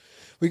Hogs.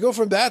 We go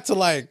from that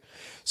to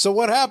so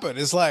what happened?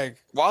 It's Wild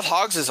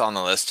Hogs is on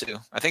the list too.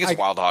 I think it's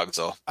Wild Hogs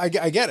though. I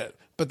get it.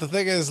 But the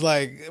thing is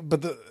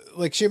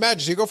she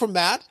imagines you go from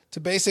that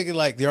to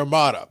basically the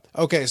Armada.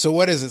 Okay, so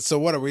what is it? So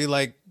what are we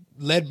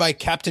led by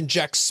Captain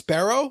Jack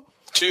Sparrow?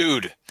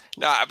 Dude.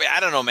 No, I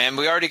don't know, man.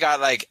 We already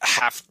got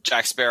half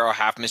Jack Sparrow,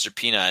 half Mr.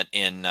 Peanut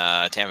in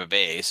Tampa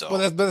Bay. So,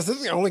 but that's the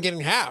thing. They're only getting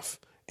half.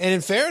 And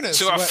in fairness,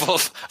 so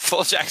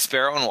full Jack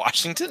Sparrow in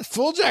Washington.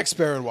 Full Jack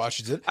Sparrow in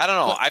Washington. I don't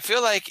know. I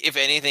feel like if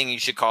anything, you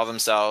should call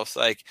themselves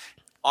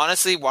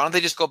honestly. Why don't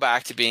they just go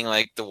back to being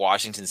the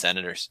Washington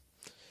Senators?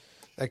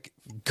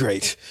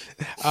 Great.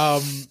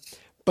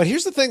 But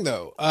here's the thing,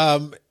 though.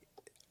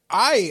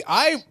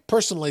 I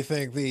personally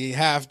think the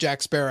half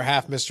Jack Sparrow,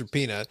 half Mr.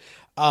 Peanut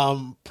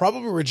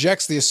probably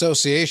rejects the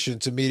association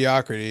to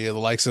mediocrity of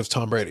the likes of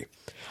Tom Brady.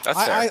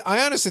 That's fair.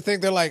 I honestly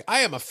think they're I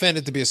am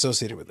offended to be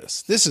associated with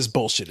this. This is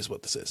bullshit is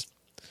what this is.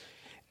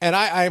 And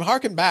I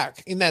harken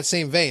back, in that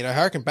same vein, I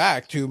harken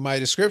back to my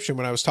description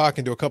when I was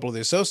talking to a couple of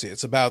the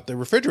associates about the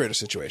refrigerator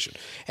situation.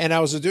 And I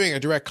was doing a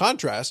direct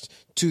contrast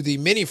to the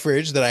mini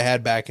fridge that I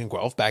had back in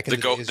Guelph,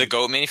 the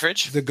GOAT mini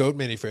fridge? The GOAT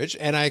mini fridge.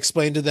 And I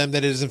explained to them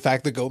that it is, in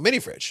fact, the GOAT mini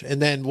fridge.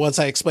 And then once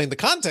I explained the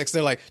context,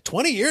 they're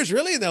 20 years,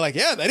 really? And they're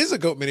yeah, that is a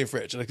GOAT mini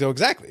fridge. And I go,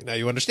 exactly. Now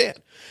you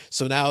understand.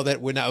 So now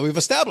we've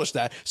established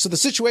that. So the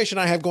situation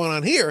I have going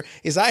on here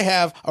is I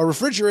have a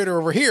refrigerator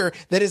over here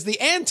that is the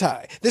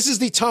anti. This is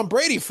the Tom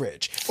Brady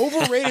fridge.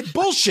 Overrated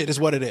bullshit is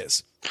what it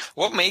is.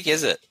 What make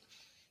is it?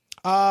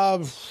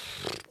 The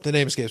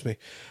name escapes me.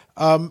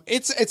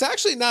 It's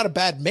actually not a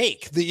bad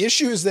make. The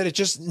issue is that it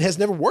just has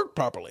never worked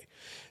properly.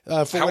 For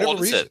How whatever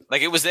old is reason.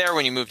 it? It was there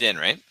when you moved in,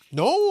 right?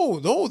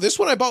 No. This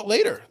one I bought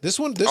later. This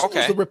one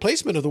was the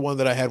replacement of the one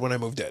that I had when I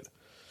moved in.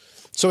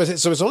 So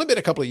it's only been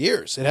a couple of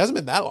years. It hasn't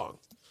been that long.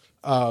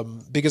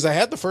 because I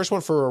had the first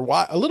one for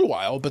a little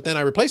while, but then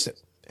I replaced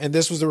it. And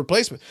this was the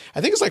replacement.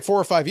 I think it's like 4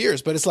 or 5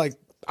 years, but it's like,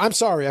 I'm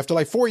sorry, after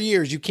like 4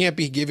 years, you can't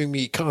be giving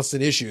me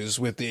constant issues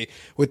with the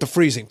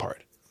freezing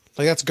part.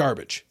 Like, that's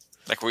garbage.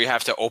 Like where you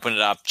have to open it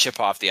up, chip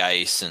off the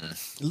ice, and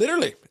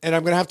literally. And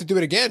I'm going to have to do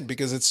it again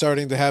because it's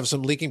starting to have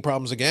some leaking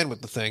problems again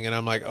with the thing. And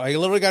I'm like, I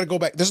literally got to go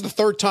back. This is the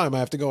third time I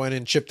have to go in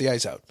and chip the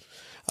ice out.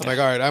 I'm like,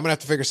 all right, I'm going to have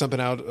to figure something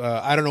out.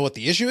 I don't know what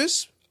the issue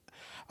is.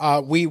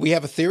 We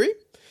have a theory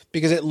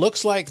because it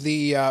looks like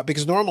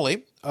because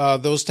normally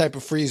those type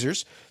of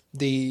freezers,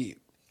 the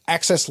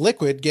excess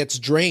liquid gets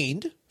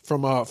drained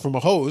from a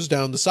hose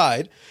down the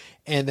side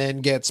and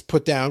then gets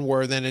put down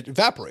where then it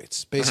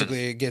evaporates.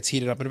 Basically, it gets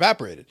heated up and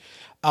evaporated.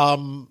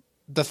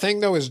 The thing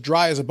though is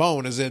dry as a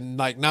bone, as in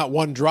like not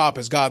one drop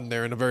has gotten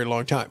there in a very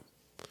long time.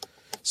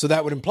 So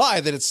that would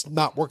imply that it's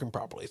not working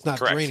properly. It's not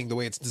Correct. draining the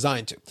way it's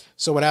designed to.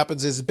 So what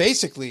happens is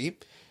basically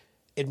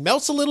it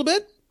melts a little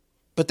bit,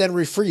 but then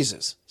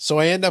refreezes. So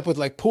I end up with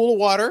like pool of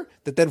water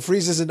that then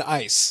freezes into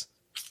ice.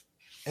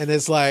 And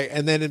it's like,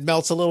 and then it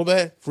melts a little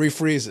bit,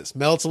 refreezes,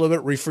 melts a little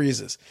bit,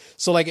 refreezes.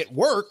 So like it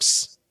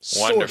works.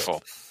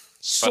 wonderful,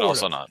 sort but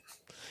also of. not.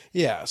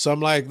 Yeah. So I'm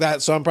like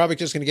that. So I'm probably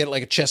just going to get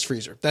like a chest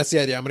freezer. That's the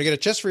idea. I'm going to get a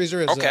chest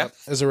freezer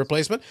as a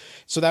replacement.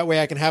 So that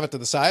way I can have it to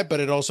the side,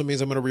 but it also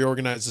means I'm going to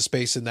reorganize the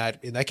space in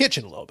that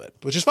kitchen a little bit,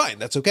 which is fine.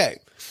 That's okay.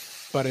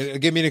 But it'll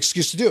give me an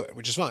excuse to do it,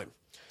 which is fine.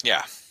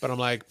 Yeah. But I'm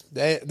like,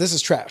 this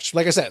is trash.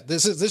 Like I said,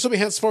 this will be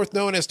henceforth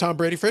known as Tom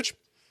Brady Fridge.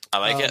 I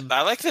like it.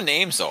 I like the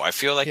names though. I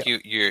feel like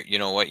you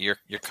know what, you're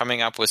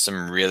coming up with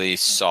some really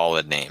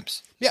solid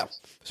names. Yeah.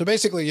 So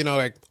basically,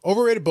 like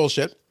overrated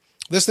bullshit.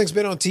 This thing's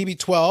been on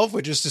TB12,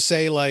 which is to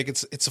say like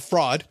it's a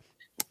fraud.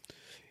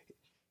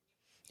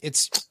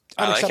 It's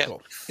unacceptable.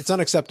 Like it. It's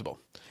unacceptable.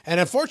 And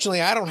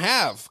unfortunately, I don't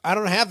have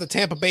the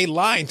Tampa Bay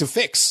line to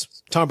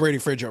fix Tom Brady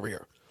Fridge over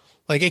here.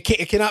 Like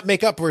it cannot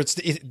make up for its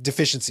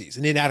deficiencies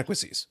and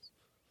inadequacies.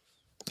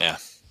 Yeah.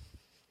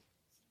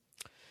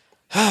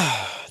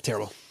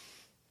 Terrible.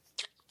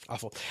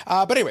 Awful.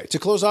 But anyway, to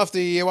close off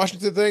the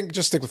Washington thing,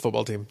 just stick with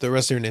football team. The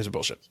rest of your names are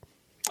bullshit.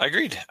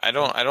 Agreed. I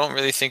don't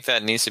really think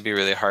that needs to be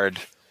really hard.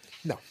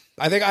 No,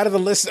 I think out of the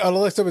list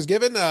that was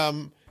given,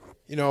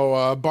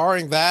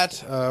 barring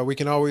that, we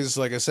can always,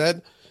 like I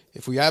said,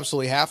 if we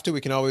absolutely have to,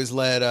 we can always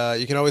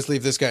you can always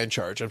leave this guy in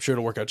charge. I'm sure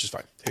it'll work out just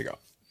fine. Here you go.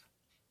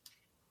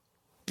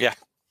 Yeah.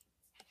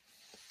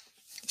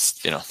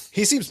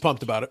 He seems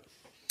pumped about it.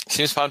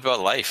 Seems pumped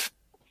about life.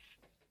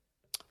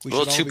 A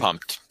little too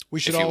pumped. We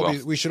should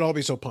all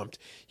be so pumped.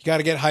 You got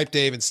to get hyped,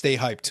 Dave, and stay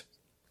hyped.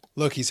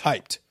 Look, he's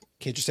hyped.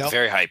 Can't you tell?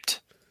 Very hyped.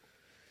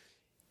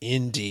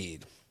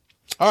 Indeed.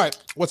 All right,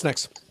 what's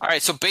next? All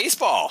right, so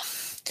baseball.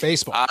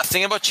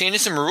 Thinking about changing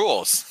some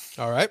rules.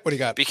 All right, what do you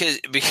got? Because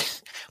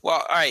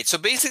all right, so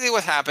basically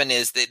what happened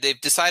is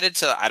they've decided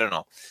to, I don't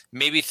know,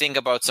 maybe think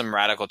about some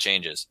radical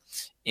changes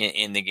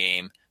in the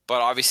game.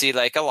 But obviously,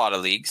 like a lot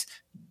of leagues,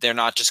 they're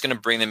not just going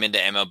to bring them into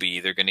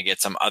MLB. They're going to get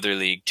some other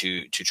league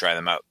to try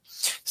them out.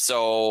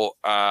 So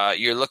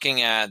you're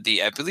looking at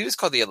I believe it's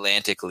called the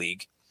Atlantic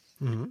League,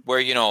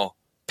 where,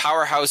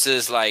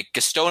 powerhouses like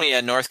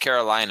Gastonia, North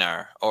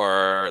Carolina,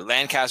 or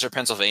Lancaster,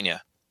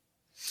 Pennsylvania,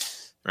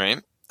 right?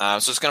 So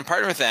it's going to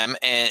partner with them.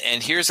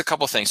 And here's a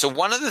couple things. So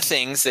one of the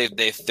things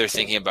they're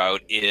thinking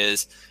about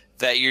is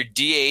that your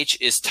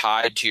DH is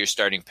tied to your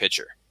starting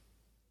pitcher.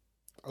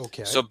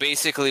 Okay. So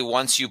basically,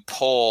 once you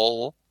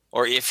pull,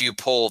 or if you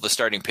pull the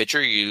starting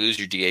pitcher, you lose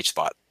your DH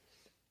spot.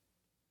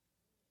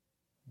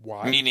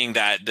 Why? Meaning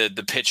that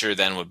the pitcher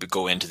then would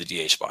go into the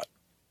DH spot.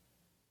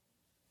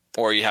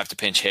 Or you have to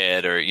pinch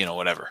hit or,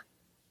 whatever.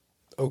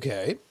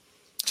 Okay.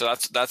 So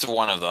that's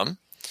one of them,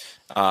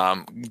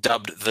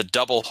 dubbed the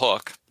double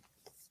hook.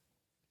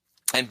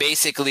 And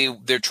basically,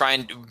 their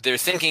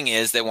thinking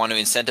is they want to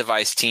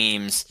incentivize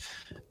teams,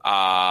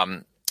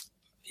 to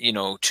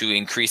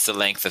increase the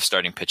length of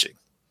starting pitching.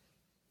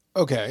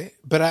 Okay,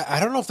 but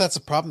I don't know if that's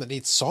a problem that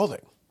needs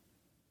solving.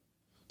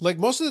 Like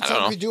most of the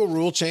time, if you do a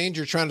rule change,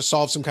 you're trying to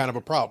solve some kind of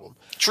a problem.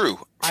 True.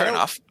 Fair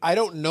enough. I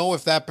don't know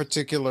if that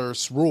particular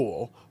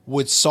rule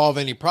would solve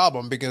any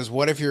problem, because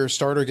what if your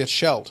starter gets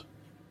shelled?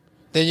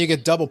 Then you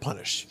get double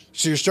punished.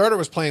 So your starter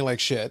was playing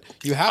like shit.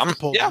 You have to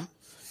pull him.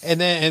 And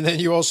then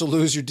you also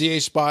lose your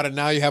DH spot, and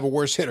now you have a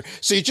worse hitter.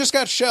 So you just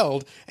got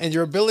shelled, and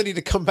your ability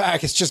to come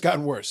back has just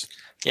gotten worse.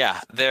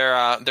 Yeah,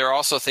 they're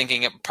also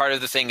thinking part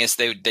of the thing is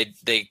they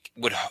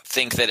would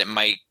think that it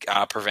might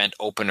prevent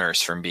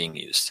openers from being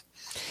used.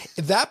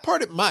 That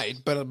part it might,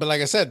 but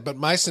like I said, but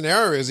my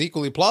scenario is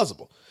equally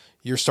plausible.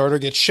 Your starter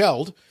gets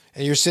shelled,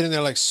 and you're sitting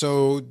there like,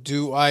 so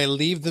do I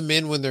leave them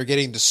in when they're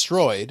getting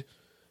destroyed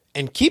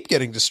and keep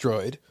getting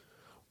destroyed?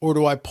 Or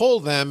do I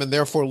pull them and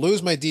therefore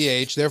lose my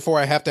DH? Therefore,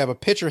 I have to have a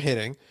pitcher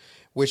hitting,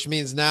 which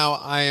means now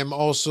I am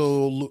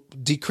also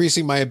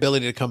decreasing my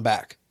ability to come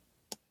back.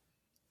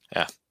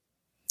 Yeah.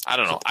 I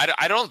don't know.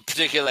 I don't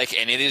particularly like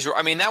any of these.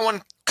 I mean, that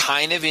one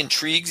kind of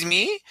intrigues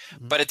me,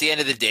 but at the end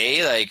of the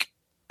day, like,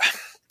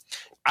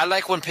 I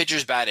like when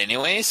pitchers bat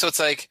anyway, so it's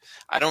like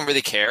I don't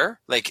really care.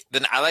 Like,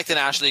 then I like the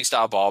National League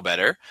style ball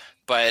better,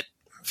 but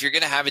if you're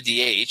going to have a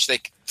DH,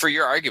 like for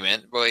your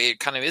argument, well,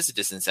 it kind of is a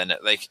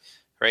disincentive, like,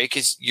 right?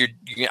 Because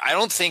I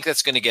don't think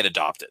that's going to get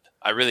adopted.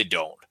 I really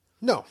don't.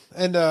 No,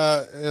 and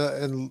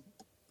the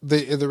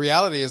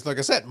reality is, like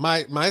I said,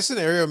 my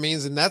scenario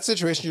means in that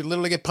situation you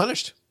literally get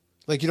punished.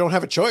 Like, you don't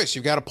have a choice.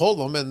 You've got to pull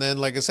them, and then,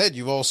 like I said,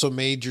 you've also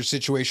made your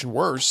situation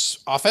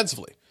worse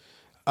offensively.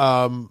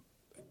 And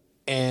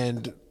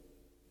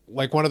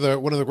like one of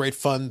the great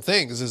fun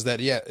things is that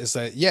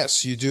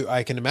yes, you do.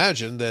 I can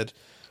imagine that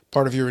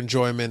part of your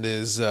enjoyment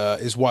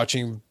is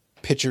watching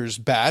pitchers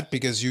bat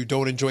because you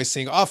don't enjoy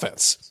seeing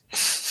offense.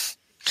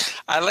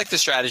 I like the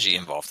strategy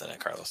involved in it,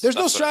 Carlos. There's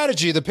no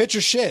strategy. The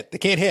pitcher's shit. They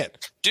can't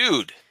hit.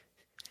 Dude,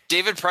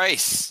 David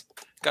Price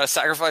got a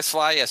sacrifice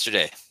fly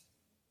yesterday.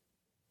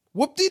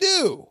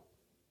 Whoop-de-doo.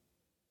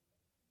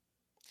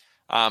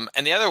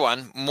 And the other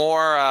one,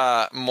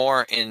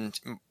 more in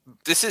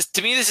this is,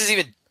 to me, this is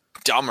even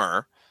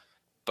dumber.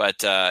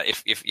 But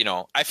if you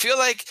know, I feel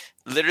like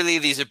literally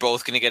these are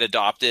both going to get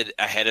adopted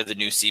ahead of the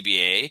new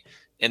CBA,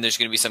 and there's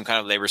going to be some kind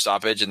of labor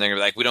stoppage, and they're going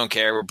to be like, we don't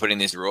care, we're putting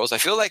these rules. I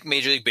feel like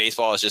Major League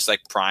Baseball is just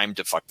like primed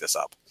to fuck this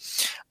up.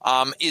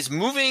 Is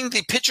moving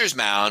the pitcher's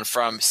mound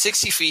from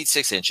 60 feet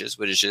 6 inches,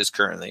 which it is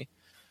currently.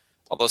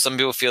 Although some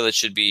people feel it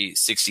should be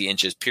 60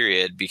 inches,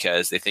 period,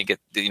 because they think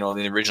the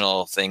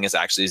original thing is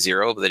actually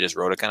 0, but they just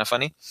wrote it kind of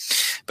funny.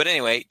 But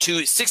anyway,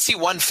 to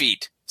 61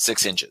 feet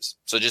 6 inches.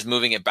 So just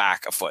moving it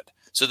back a foot.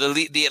 So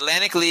the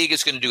Atlantic League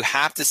is going to do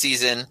half the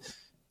season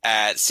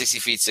at 60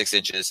 feet 6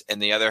 inches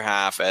and the other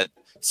half at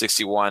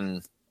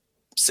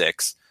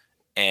 61.6,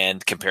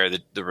 and compare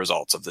the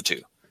results of the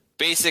two.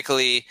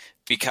 Basically,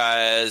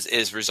 because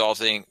is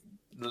resulting.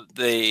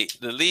 The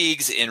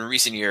leagues in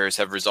recent years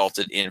have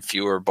resulted in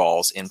fewer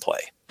balls in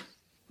play.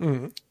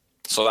 Mm-hmm.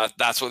 So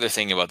that's what they're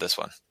thinking about this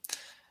one.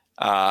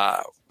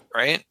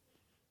 Right?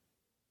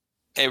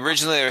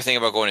 Originally, they were thinking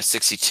about going to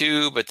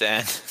 62, but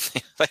then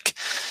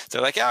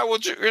they're like, yeah, we'll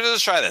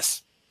just try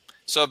this.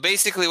 So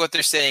basically what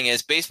they're saying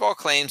is baseball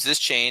claims this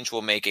change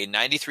will make a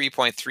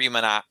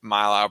 93.3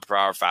 mile per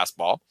hour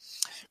fastball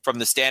from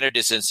the standard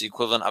distance the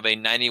equivalent of a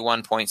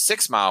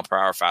 91.6 mile per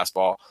hour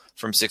fastball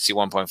from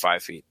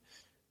 61.5 feet.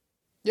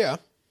 Yeah.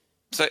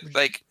 So,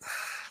 like,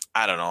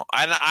 I don't know.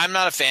 I'm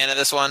not a fan of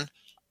this one.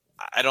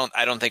 I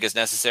don't think it's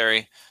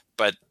necessary,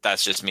 but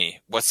that's just me.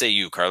 What say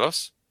you,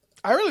 Carlos?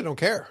 I really don't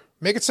care.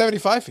 Make it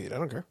 75 feet. I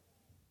don't care.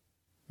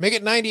 Make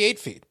it 98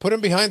 feet. Put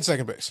him behind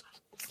second base.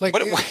 Like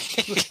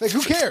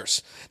who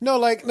cares? No,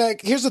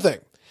 like here's the thing.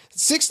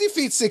 60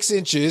 feet 6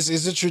 inches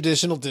is a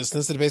traditional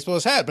distance that baseball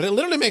has had, but it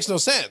literally makes no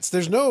sense.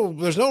 There's no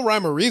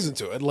rhyme or reason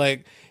to it.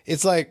 Like,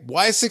 it's like,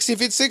 why 60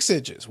 feet 6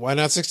 inches? Why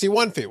not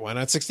 61 feet? Why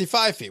not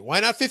 65 feet?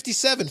 Why not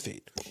 57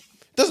 feet?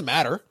 It doesn't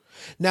matter.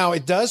 Now,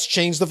 it does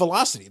change the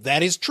velocity.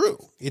 That is true.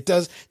 It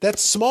does. That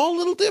small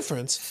little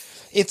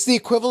difference, it's the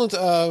equivalent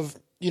of,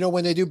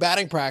 when they do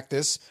batting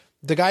practice,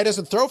 the guy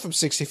doesn't throw from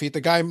 60 feet.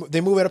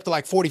 They move it up to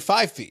like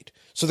 45 feet.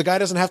 So the guy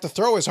doesn't have to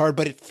throw as hard,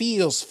 but it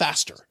feels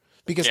faster.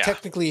 Because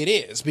technically it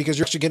is, because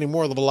you're actually getting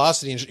more of the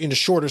velocity in a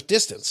shorter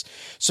distance.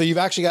 So you've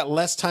actually got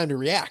less time to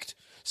react.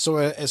 So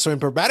in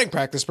batting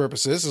practice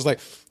purposes, it's like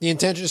the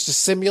intention is to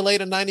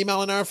simulate a 90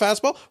 mile an hour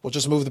fastball. Well,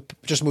 just move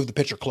the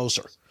pitcher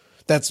closer.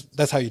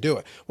 That's how you do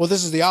it. Well,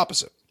 this is the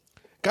opposite.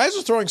 Guys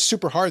are throwing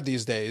super hard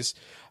these days.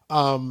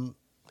 And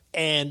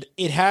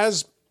it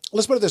has,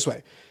 let's put it this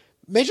way.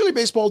 Major League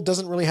Baseball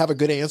doesn't really have a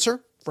good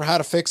answer for how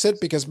to fix it,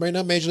 because right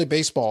now Major League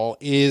Baseball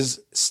is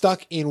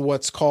stuck in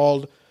what's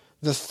called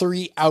the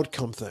 3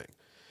 outcome thing.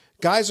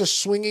 Guys are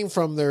swinging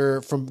from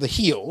the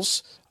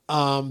heels.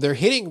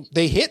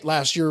 They hit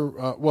last year,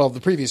 the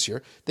previous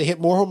year, they hit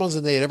more home runs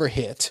than they had ever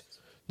hit.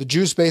 The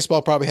juice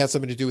baseball probably had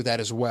something to do with that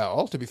as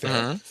well, to be fair.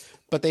 Mm-hmm.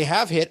 But they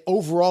have hit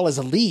overall as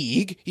a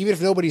league, even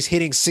if nobody's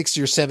hitting 60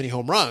 or 70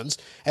 home runs,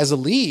 as a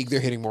league, they're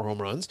hitting more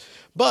home runs.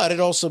 But it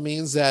also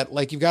means that,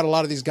 like, you've got a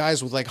lot of these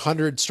guys with like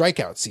 100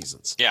 strikeout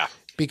seasons. Yeah.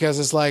 Because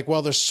it's like,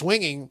 well, they're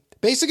swinging.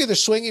 Basically, they're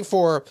swinging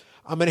for,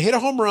 I'm going to hit a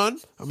home run,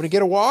 I'm going to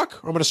get a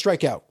walk, or I'm going to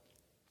strike out.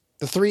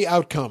 The 3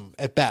 outcome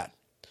at bat.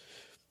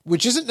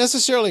 Which isn't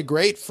necessarily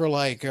great for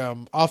like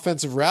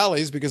offensive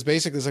rallies, because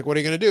basically it's like, what are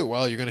you going to do?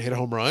 Well, you're going to hit a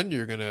home run,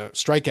 you're going to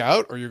strike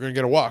out, or you're going to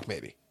get a walk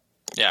maybe.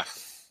 Yeah.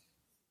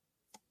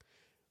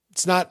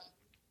 It's not,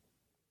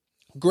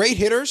 great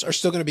hitters are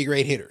still going to be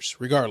great hitters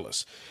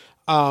regardless.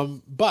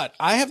 But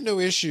I have no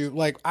issue.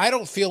 Like, I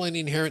don't feel any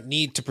inherent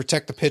need to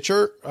protect the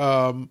pitcher.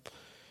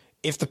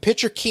 If the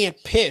pitcher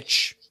can't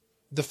pitch,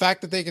 the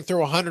fact that they can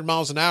throw 100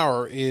 miles an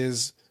hour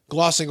is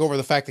glossing over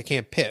the fact they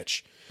can't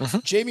pitch. Mm-hmm.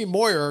 Jamie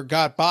Moyer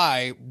got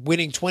by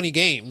winning 20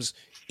 games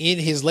in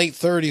his late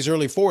 30s,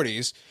 early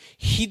 40s.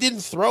 He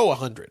didn't throw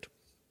 100.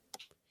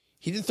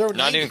 He didn't throw 90.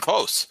 Not even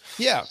close.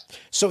 Yeah.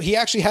 So he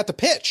actually had to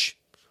pitch.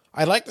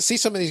 I'd like to see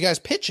some of these guys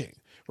pitching.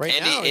 Right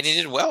now, and he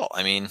did well.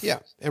 I mean, yeah.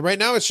 And right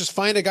now, it's just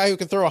find a guy who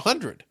can throw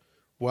 100.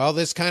 Well,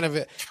 this kind of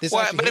this.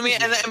 Well, but I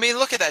mean,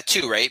 look at that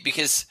too, right?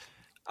 Because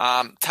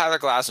Tyler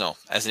Glasnow,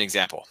 as an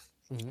example,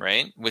 mm-hmm.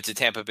 right, with the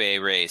Tampa Bay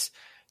Rays,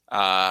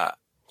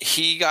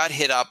 he got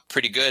hit up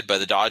pretty good by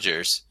the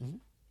Dodgers mm-hmm.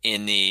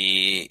 in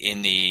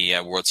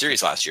the World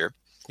Series last year,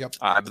 Yep.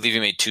 I believe he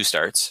made 2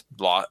 starts,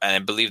 and I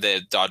believe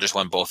the Dodgers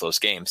won both those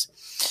games.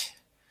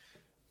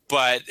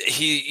 But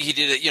he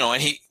did it,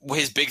 and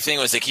his big thing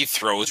was like he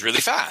throws really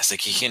fast, like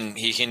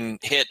he can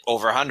hit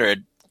over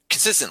 100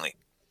 consistently.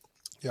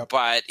 Yep.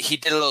 But he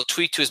did a little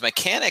tweak to his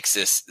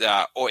mechanics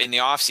or in the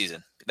off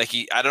season. Like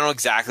I don't know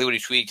exactly what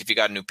he tweaked, if he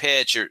got a new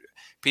pitch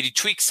but he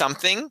tweaked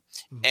something,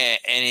 and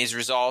his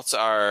results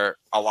are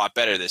a lot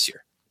better this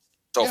year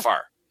so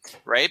far,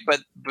 right?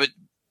 But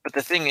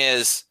the thing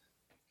is,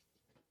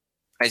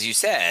 as you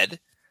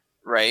said,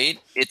 right?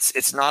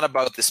 It's not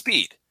about the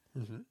speed.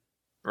 Mm-hmm.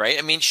 Right?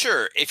 I mean,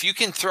 sure, if you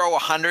can throw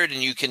 100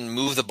 and you can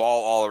move the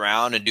ball all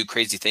around and do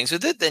crazy things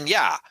with it, then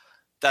yeah,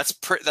 that's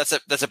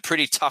a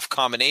pretty tough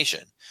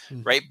combination,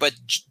 right? But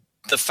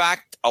the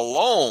fact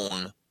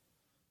alone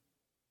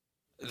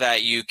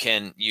that you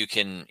can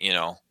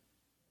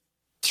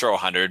throw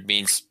 100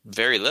 means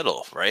very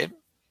little, right?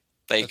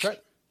 Like, that's right.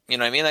 You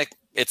know what I mean? Like,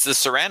 it's the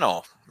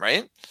Serrano,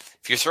 right?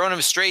 If you're throwing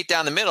him straight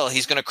down the middle,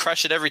 he's going to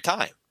crush it every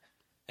time.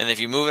 And if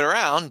you move it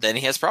around, then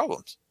he has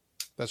problems.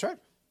 That's right.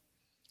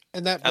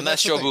 And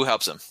that's Jobu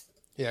helps him.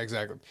 Yeah,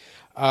 exactly.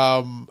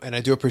 And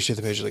I do appreciate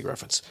the Major League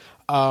reference.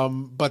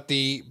 But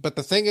the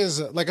thing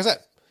is, like I said,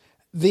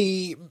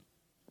 the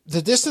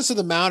distance of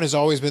the mound has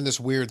always been this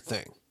weird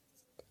thing.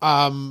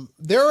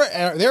 There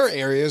are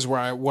areas where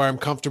I'm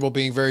comfortable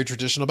being very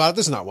traditional about it.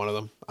 This is not one of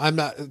them. I'm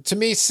not. To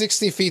me,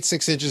 60 feet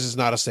 6 inches is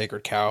not a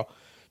sacred cow.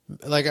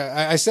 Like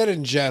I said it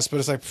in jest, but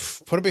it's like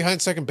put it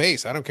behind second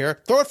base. I don't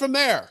care. Throw it from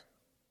there.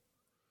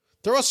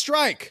 Throw a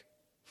strike.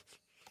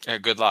 Yeah,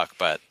 good luck,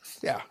 but.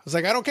 Yeah, it's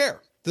like I don't care.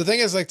 The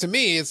thing is, like, to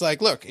me, it's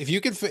like, look, if you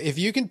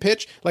can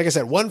pitch, like I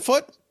said, 1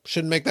 foot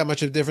shouldn't make that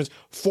much of a difference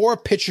for a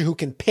pitcher who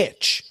can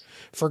pitch.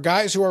 For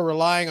guys who are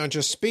relying on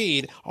just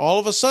speed, all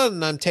of a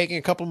sudden I'm taking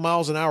a couple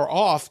miles an hour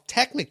off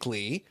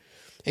technically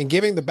and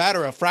giving the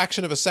batter a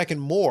fraction of a second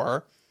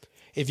more.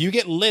 If you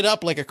get lit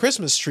up like a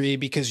Christmas tree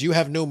because you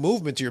have no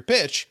movement to your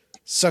pitch,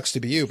 sucks to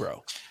be you,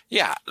 bro.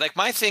 Yeah, like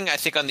my thing, I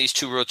think on these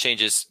 2 rule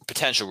changes,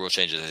 potential rule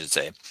changes, I should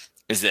say,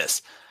 is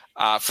this.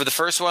 For the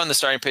first one, the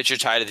starting pitcher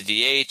tied to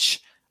the DH,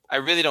 I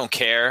really don't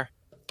care,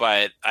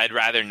 but I'd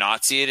rather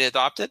not see it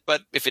adopted.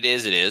 But if it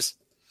is, it is.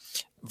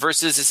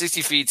 Versus the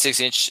 60 feet 6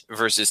 inch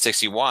versus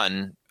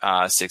 61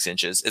 6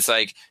 inches, it's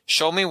like,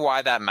 show me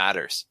why that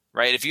matters,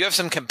 right? If you have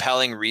some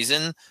compelling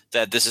reason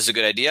that this is a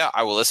good idea,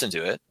 I will listen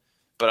to it.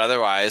 But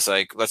otherwise,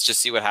 like, let's just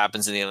see what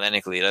happens in the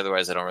Atlantic League.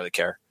 Otherwise, I don't really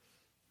care.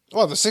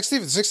 Well, the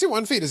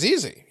 61 feet is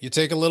easy. You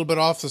take a little bit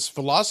off this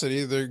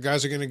velocity, the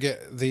guys are going to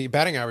get the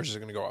batting averages are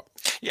going to go up.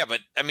 Yeah,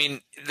 but I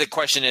mean, the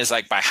question is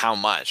like by how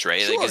much,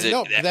 right? Sure, like,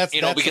 that's the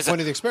point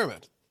of the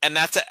experiment. And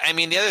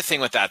the other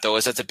thing with that though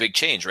is that's a big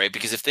change, right?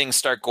 Because if things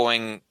start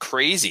going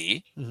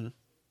crazy,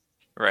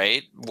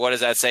 right? What does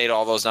that say to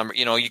all those numbers?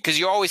 Because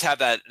you always have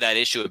that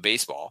issue with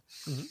baseball,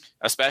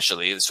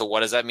 especially. So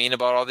what does that mean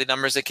about all the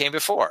numbers that came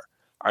before?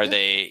 Are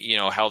they,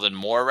 held in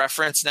more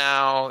reference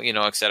now?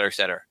 Et cetera, et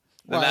cetera.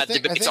 Well, that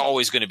debate's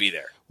always going to be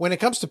there. When it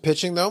comes to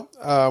pitching, though,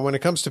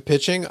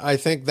 I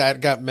think that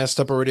got messed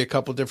up already a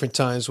couple different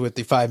times with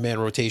the 5-man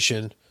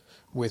rotation,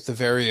 with the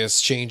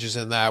various changes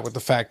in that, with the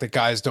fact that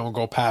guys don't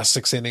go past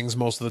 6 innings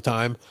most of the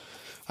time.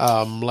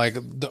 Like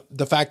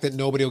the fact that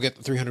nobody will get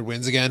the 300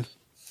 wins again,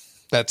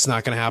 that's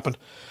not going to happen.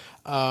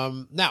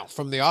 Now,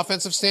 from the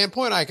offensive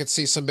standpoint, I could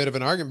see some bit of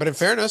an argument. But in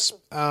fairness,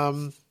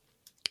 I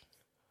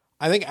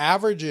think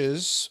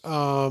averages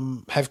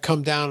have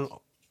come down.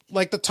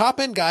 Like the top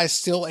end guys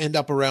still end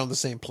up around the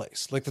same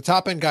place.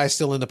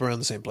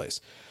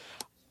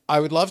 I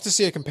would love to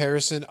see a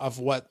comparison of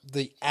what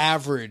the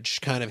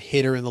average kind of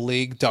hitter in the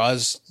league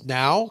does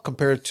now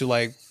compared to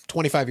like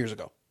 25 years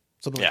ago,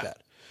 something like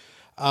that.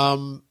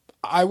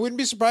 I wouldn't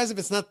be surprised if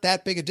it's not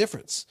that big a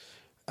difference.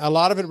 A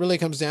lot of it really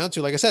comes down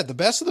to, like I said, the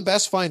best of the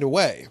best find a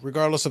way,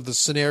 regardless of the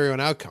scenario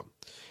and outcome.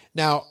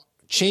 Now,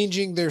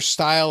 changing their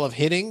style of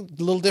hitting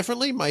a little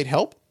differently might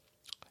help.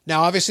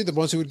 Now, obviously, the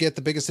ones who would get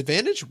the biggest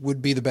advantage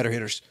would be the better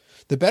hitters.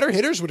 The better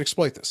hitters would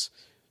exploit this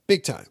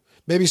big time.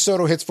 Maybe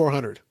Soto hits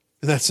 400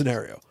 in that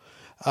scenario.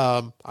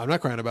 I'm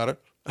not crying about it.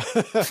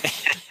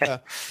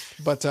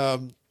 But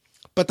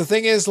the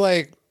thing is,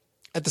 like,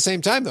 at the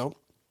same time, though,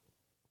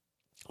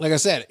 like I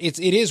said, it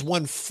is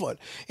 1 foot.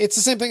 It's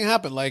the same thing that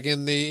happened, like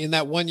in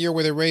that 1 year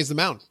where they raised the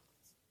mound,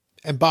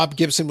 and Bob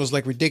Gibson was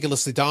like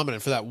ridiculously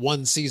dominant for that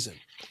one season.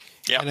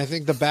 Yeah, and I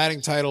think the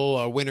batting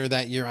title winner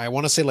that year, I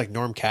want to say like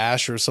Norm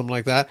Cash or something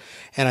like that,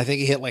 and I think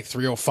he hit like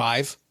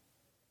 305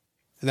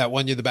 in that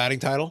 1 year, the batting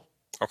title.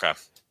 Okay,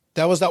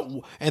 that was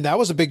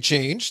a big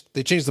change.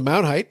 They changed the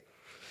mound height.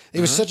 It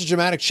was such a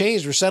dramatic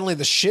change where suddenly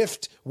the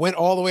shift went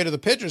all the way to the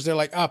pitchers. They're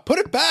like, put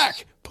it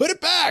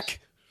back.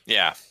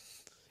 Yeah.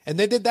 And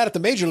they did that at the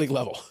major league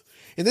level.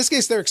 In this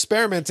case, they're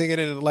experimenting it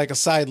in like a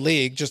side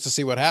league just to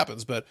see what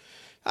happens. But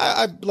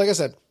I like I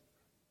said,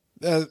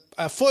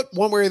 a foot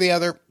one way or the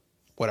other,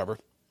 whatever.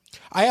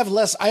 I have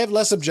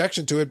less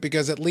objection to it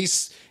because at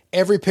least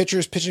every pitcher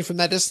is pitching from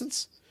that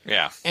distance.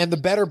 Yeah. And the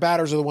better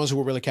batters are the ones who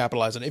will really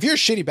capitalize on it. If you're a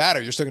shitty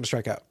batter, you're still going to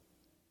strike out.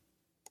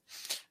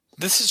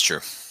 This is true.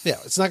 Yeah,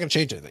 it's not going to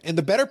change anything. And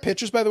the better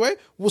pitchers, by the way,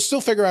 will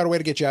still figure out a way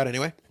to get you out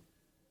anyway.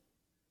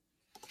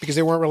 Because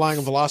they weren't relying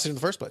on velocity in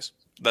the first place.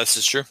 This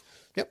is true.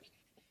 Yep.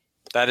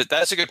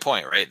 That's a good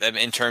point, right?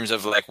 In terms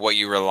of like what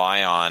you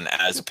rely on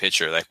as a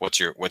pitcher, like what's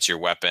your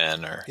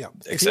weapon, or yeah.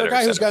 If you're a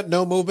guy who's got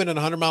no movement and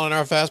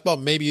 100-mile-an-hour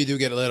fastball, maybe you do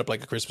get lit up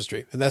like a Christmas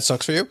tree, and that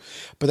sucks for you.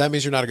 But that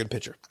means you're not a good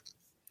pitcher.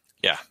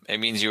 Yeah, it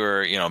means you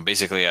were,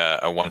 basically a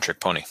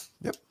one-trick pony.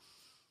 Yep.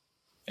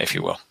 If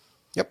you will.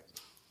 Yep.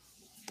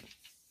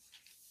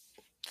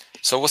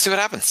 So we'll see what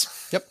happens.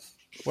 Yep.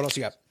 What else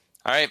you got?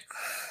 All right.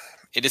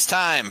 It is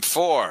time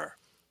for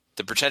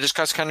the Pretentious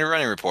Cross Country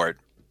Running Report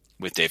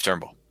with Dave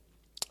Turnbull.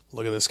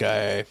 Look at this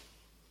guy.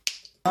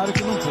 Claro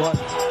que não pode.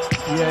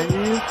 E aí,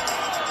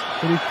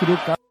 ele criou o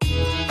carro.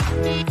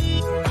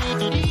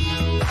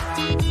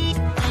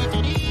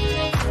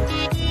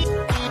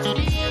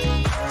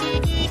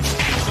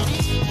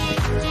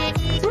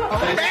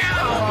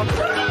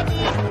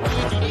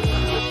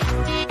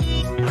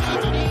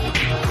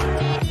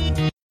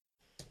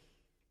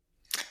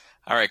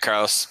 All right,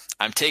 Carlos,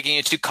 I'm taking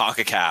you to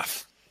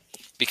CONCACAF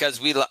because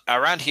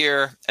around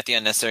here at the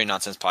Unnecessary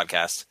Nonsense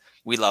podcast,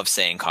 we love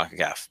saying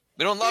CONCACAF.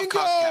 We don't love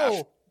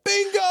CONCACAF.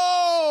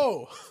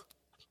 Bingo!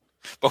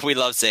 But we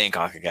love saying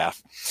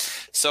CONCACAF.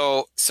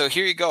 So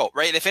here you go,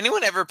 right? If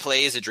anyone ever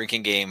plays a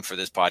drinking game for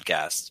this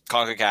podcast,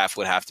 CONCACAF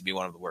would have to be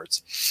one of the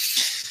words.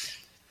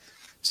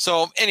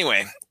 So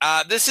anyway,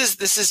 this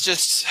is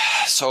just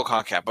so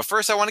CONCACAF. But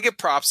first, I want to give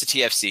props to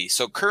TFC.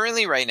 So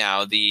currently, right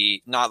now,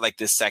 not like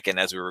this second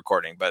as we're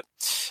recording, but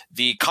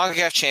the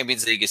CONCACAF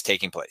Champions League is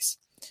taking place.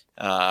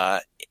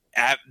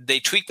 They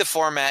tweaked the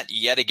format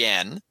yet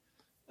again.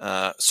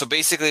 So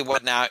basically,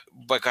 what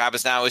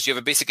happens now is you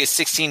have basically a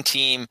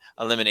 16-team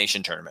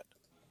elimination tournament,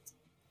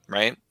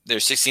 right?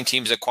 There's 16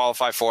 teams that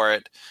qualify for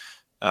it.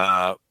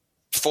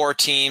 4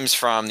 teams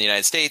from the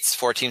United States,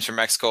 4 teams from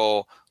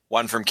Mexico,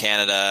 1 from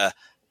Canada,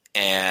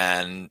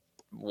 and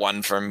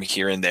 1 from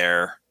here and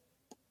there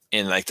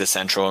in like the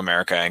Central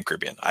America and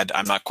Caribbean.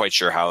 I'm not quite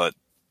sure how it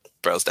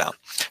boils down.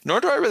 Nor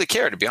do I really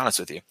care, to be honest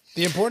with you.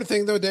 The important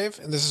thing, though, Dave,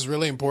 and this is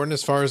really important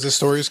as far as this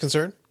story is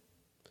concerned,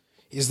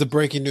 is the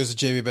breaking news that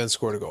Jamie Benn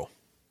scored a goal.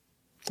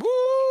 Woo!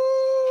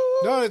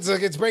 No,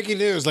 it's breaking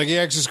news. Like, he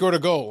actually scored a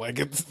goal. Like,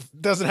 it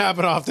doesn't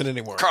happen often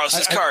anymore.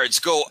 Carlos's cards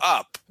go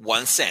up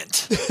 1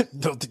 cent.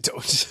 No, they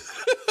don't.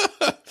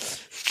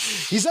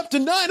 He's up to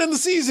 9 on the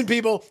season,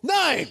 people.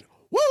 9!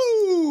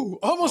 Woo!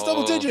 Almost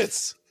double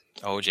digits.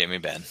 Oh, Jamie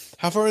Benn.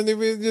 How far in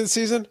the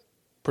season?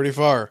 Pretty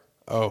far.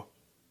 Oh.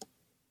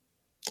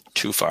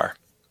 Too far.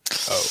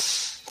 Oh.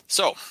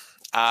 So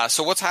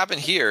what's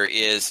happened here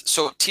is,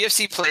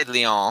 TFC played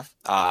Lyon,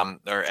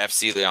 or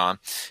FC Lyon,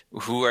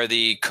 who are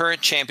the current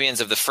champions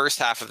of the first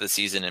half of the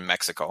season in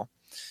Mexico.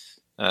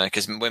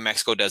 Because when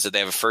Mexico does it, they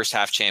have a first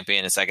half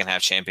champion, a second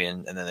half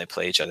champion, and then they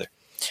play each other.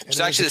 Which is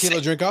actually the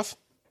tequila drink off?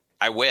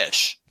 I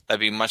wish. That'd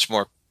be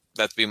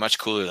much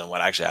cooler than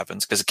what actually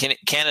happens, because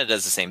Canada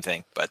does the same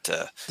thing, but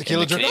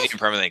tequila in the Canadian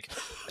Premier League,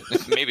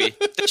 maybe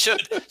they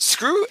should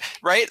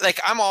right. Like,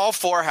 I'm all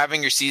for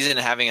having your season and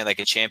having a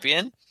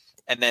champion,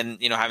 and then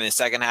having the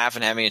second half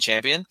and having a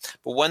champion.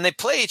 But when they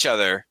play each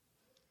other,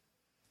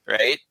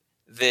 right,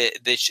 they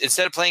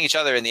instead of playing each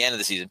other in the end of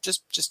the season,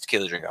 just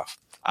tequila drink off.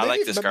 I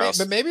like this, Carlos.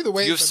 But maybe the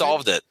way you've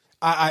solved it.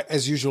 I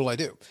as usual, I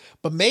do.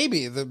 But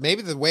maybe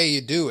the way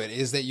you do it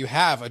is that you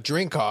have a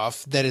drink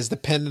off that is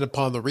dependent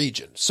upon the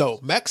region. So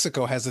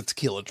Mexico has a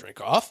tequila drink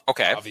off.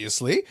 Okay.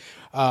 Obviously.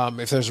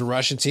 If there's a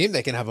Russian team,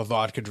 they can have a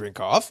vodka drink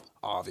off.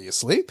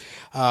 Obviously.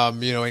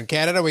 In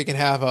Canada, we can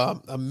have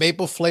a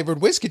maple flavored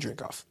whiskey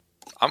drink off.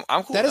 I'm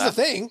cool that with is a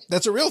thing.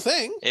 That's a real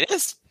thing. It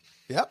is.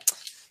 Yep.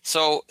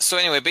 So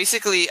anyway,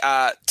 basically,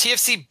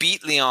 TFC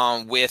beat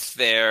Lyon with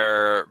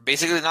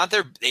basically not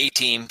their A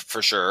team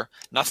for sure,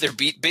 not their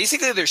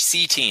basically their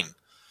C team,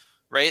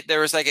 right? There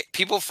was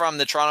people from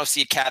the Toronto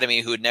FC Academy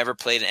who had never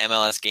played an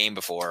MLS game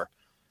before,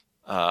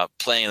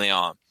 playing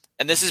Lyon,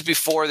 and this is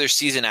before their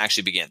season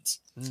actually begins.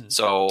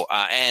 So,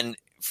 and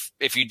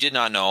if you did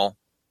not know,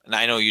 and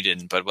I know you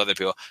didn't, but other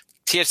people,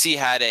 TFC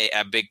had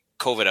a big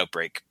COVID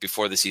outbreak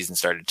before the season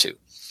started too.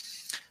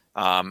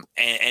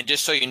 And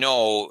just so you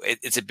know,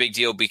 it's a big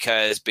deal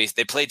because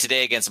they played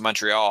today against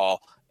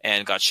Montreal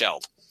and got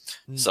shelled.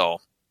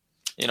 So,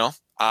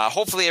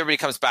 hopefully everybody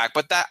comes back.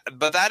 But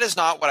that is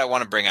not what I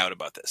want to bring out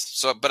about this.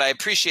 So, but I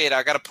appreciate.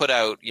 I got to put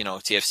out.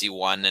 TFC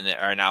won and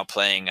are now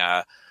playing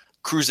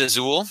Cruz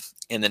Azul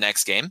in the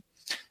next game.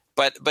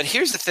 But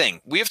here's the thing: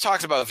 we have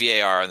talked about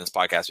VAR on this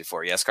podcast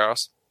before. Yes,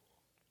 Carlos.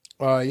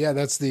 Yeah,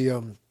 that's the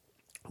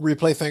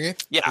replay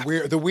thingy. Yeah,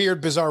 the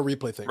weird, bizarre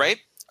replay thing. Right.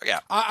 Yeah,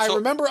 I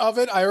remember of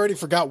it. I already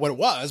forgot what it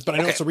was, but I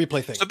know it's a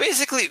replay thing. So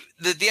basically,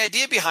 the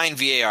idea behind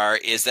VAR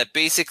is that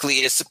basically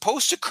it's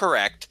supposed to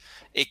correct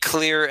a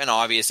clear and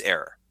obvious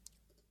error.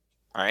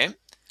 All right?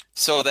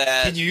 So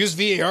that... Can you use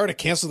VAR to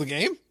cancel the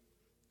game?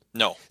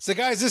 No. So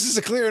guys, this is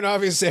a clear and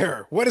obvious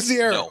error. What is the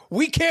error? No.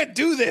 We can't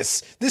do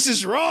this. This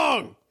is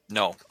wrong.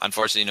 No.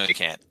 Unfortunately, no, you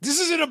can't. This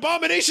is an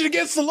abomination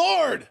against the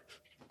Lord.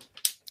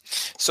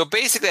 So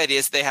basically, the idea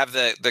is they have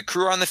the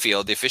crew on the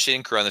field, the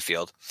officiating crew on the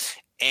field,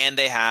 and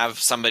they have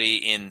somebody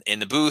in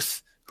the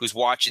booth who's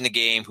watching the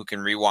game, who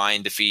can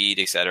rewind the feed,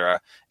 etc.,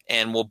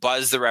 and will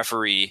buzz the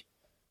referee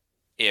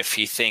if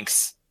he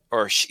thinks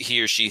or he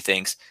or she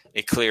thinks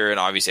a clear and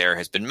obvious error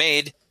has been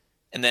made,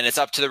 and then it's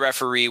up to the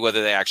referee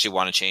whether they actually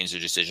want to change their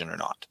decision or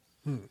not.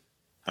 All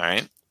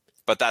right,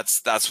 but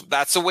that's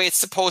the way it's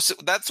supposed to.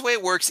 That's the way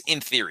it works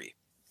in theory.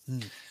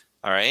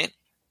 All right,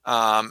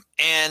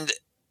 and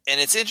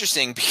it's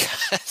interesting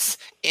because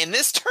in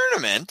this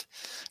tournament,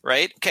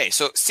 right? Okay,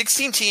 so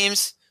 16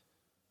 teams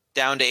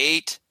down to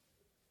 8,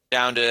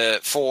 down to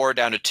 4,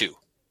 down to 2.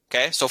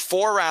 Okay, so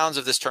 4 rounds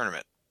of this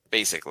tournament,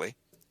 basically.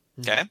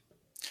 Okay,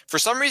 for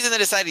some reason they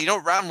decided,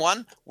 round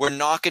 1, we're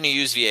not going to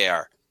use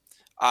VAR.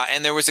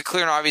 And there was a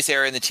clear and obvious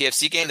error in the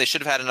TFC game. They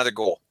should have had another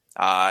goal.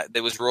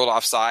 That was ruled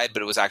offside,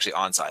 but it was actually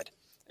onside.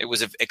 It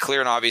was a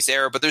clear and obvious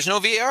error, but there's no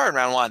VAR in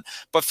round 1.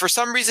 But for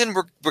some reason,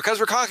 because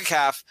we're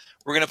CONCACAF,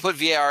 we're going to put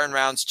VAR in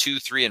rounds 2,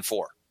 3, and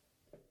 4.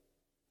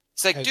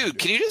 It's like, dude,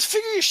 can you just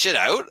figure your shit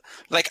out?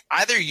 Like,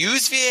 either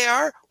use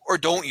VAR or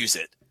don't use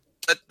it.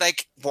 But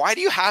like, why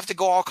do you have to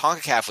go all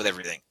CONCACAF with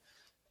everything?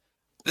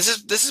 This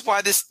is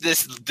why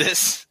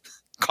this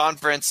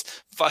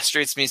conference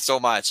frustrates me so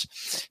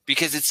much,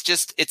 because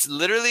it's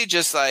literally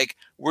just like,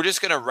 we're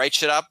just going to write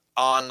shit up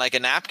on like a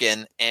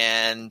napkin,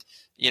 and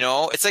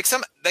it's like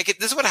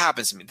this is what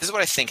happens to me. This is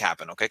what I think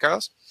happened. Okay,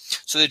 Carlos?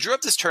 So they drew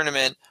up this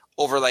tournament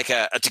over like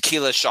a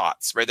tequila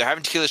shots, right? They're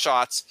having tequila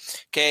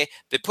shots. Okay.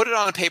 They put it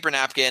on a paper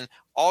napkin.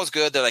 All's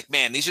good. They're like,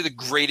 man, these are the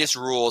greatest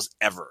rules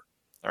ever.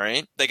 All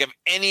right. Like, of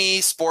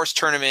any sports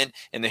tournament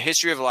in the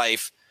history of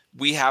life,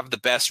 we have the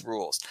best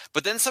rules.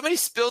 But then somebody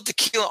spilled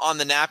tequila on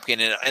the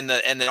napkin, and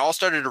then all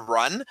started to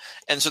run.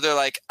 And so they're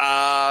like,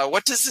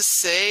 what does this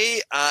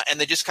say? And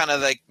they just kind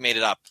of like made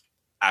it up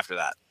after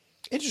that.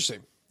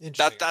 Interesting.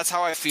 That's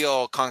how I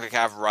feel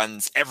CONCACAF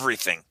runs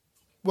everything.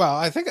 Well,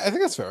 I think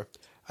that's fair.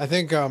 I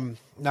think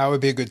now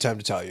would be a good time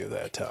to tell you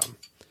that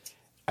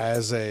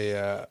as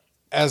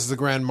the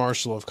Grand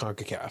Marshal of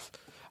CONCACAF,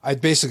 I'd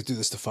basically do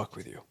this to fuck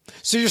with you.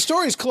 So your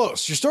story's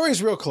close. Your story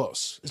is real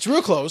close. It's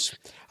real close.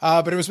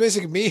 But it was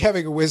basically me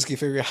having a whiskey,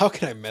 figuring, how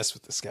can I mess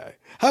with this guy?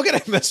 How can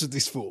I mess with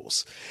these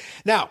fools?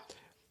 Now,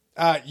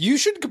 you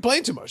shouldn't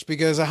complain too much,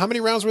 because how many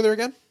rounds were there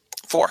again?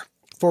 4.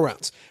 4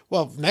 rounds.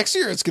 Well, next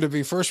year it's going to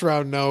be first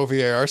round no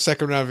VAR,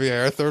 second round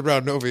VAR, third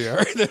round no VAR,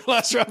 and then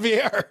last round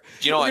VAR.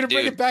 You know what, We're going to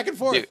bring it back and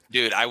forth.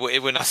 Dude,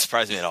 it would not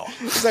surprise me at all.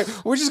 It's like,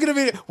 we're going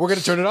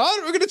to turn it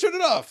on, we're going to turn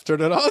it off,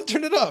 turn it on,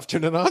 turn it off,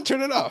 turn it on,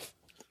 turn it off.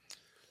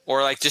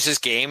 Or like just this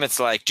game,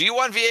 it's like, do you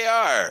want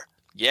VAR?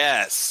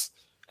 Yes.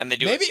 And they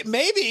do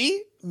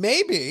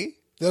Maybe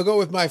they'll go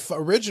with my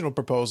original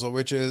proposal,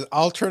 which is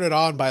I'll turn it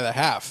on by the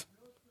half.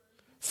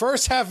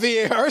 First half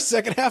VAR,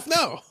 second half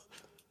no.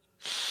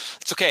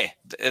 It's okay.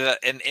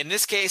 In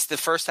this case, the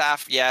first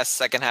half, yes,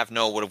 second half,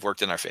 no, would have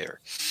worked in our favor.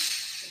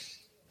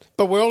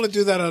 But we only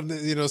do that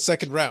on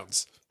second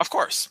rounds. Of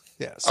course.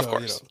 Yeah. So, of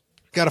course.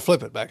 Got to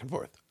flip it back and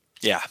forth.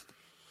 Yeah.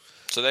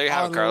 So there you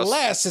have it, Carlos.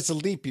 Unless it's a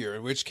leap year,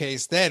 in which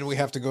case then we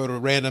have to go to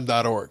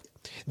random.org.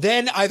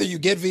 Then either you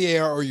get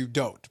VAR or you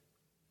don't.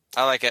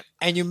 I like it.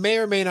 And you may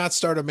or may not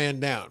start a man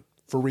down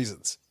for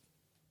reasons.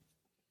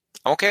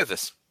 I'm okay with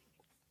this.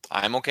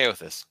 I'm okay with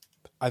this.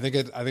 I think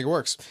it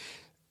works.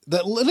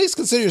 At least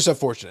consider yourself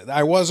fortunate.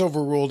 I was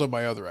overruled on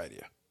my other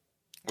idea.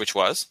 Which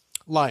was?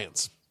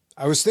 Lions.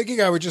 I was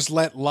thinking I would just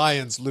let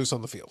lions loose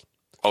on the field.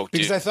 Oh,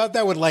 because dude. I thought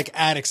that would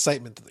add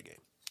excitement to the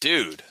game.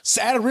 Dude.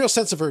 Add a real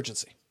sense of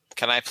urgency.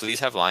 Can I please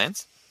have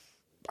lions?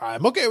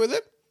 I'm okay with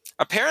it.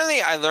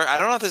 Apparently, I learned. I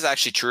don't know if this is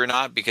actually true or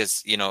not,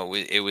 because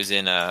it was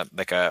in a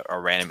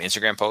random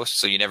Instagram post,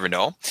 so you never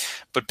know.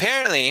 But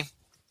apparently,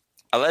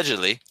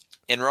 allegedly,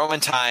 in Roman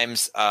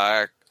times,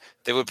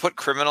 they would put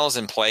criminals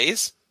in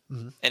plays,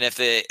 and if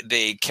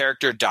the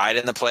character died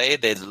in the play,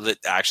 they'd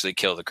actually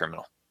kill the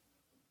criminal.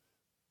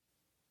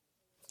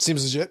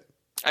 Seems legit.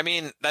 I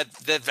mean,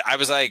 that I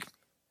was like,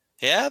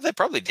 yeah, they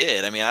probably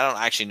did. I mean, I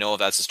don't actually know if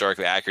that's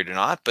historically accurate or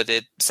not, but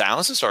it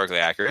sounds historically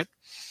accurate.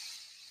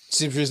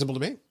 Seems reasonable to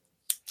me.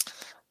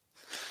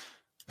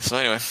 So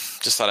anyway,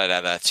 just thought I'd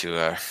add that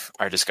to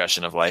our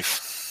discussion of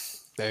life.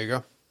 There you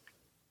go.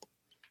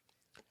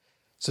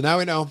 So now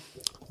we know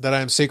that I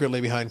am secretly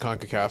behind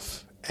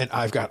CONCACAF, and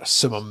I've got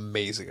some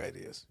amazing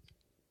ideas.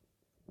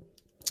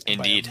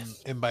 Indeed.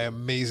 And by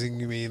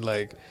amazing, you mean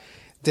like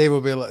Dave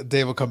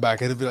will come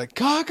back and it'll be like,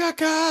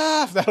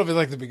 CONCACAF! That'll be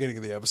like the beginning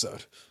of the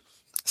episode.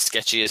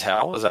 Sketchy as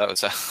hell? Is that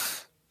what's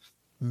that?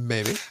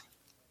 Maybe.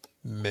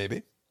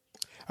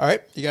 All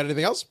right. You got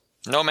anything else?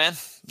 No, man.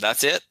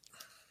 That's it.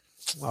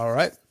 All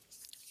right.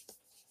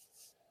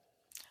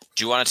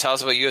 Do you want to tell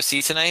us about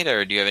UFC tonight,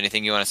 or do you have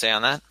anything you want to say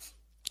on that?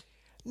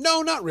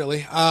 No, not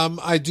really. I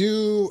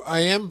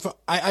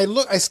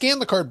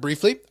scanned the card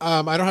briefly.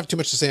 I don't have too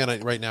much to say on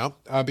it right now,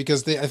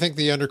 because I think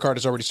the undercard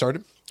has already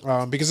started,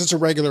 because it's a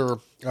regular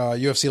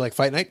UFC like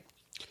fight night.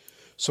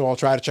 So I'll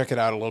try to check it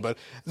out a little bit.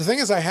 The thing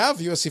is, I have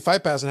UFC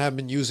Fight Pass and haven't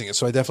been using it,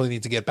 so I definitely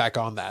need to get back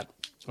on that,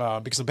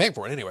 because I'm paying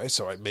for it anyway,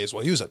 so I may as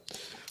well use it.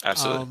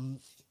 Absolutely.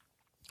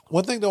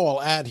 One thing, though,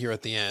 I'll add here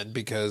at the end,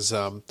 because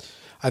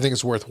I think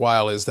it's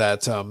worthwhile, is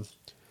that I'm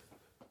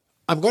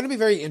going to be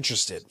very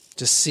interested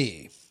to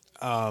see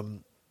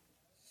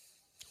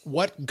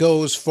what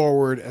goes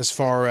forward as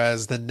far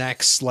as the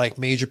next like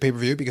major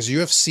pay-per-view, because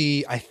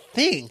UFC, I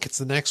think it's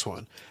the next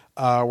one,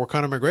 where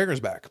Conor McGregor's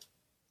back.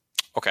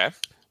 Okay.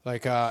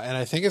 Like, and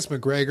I think it's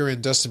McGregor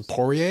and Dustin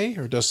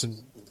Poirier, or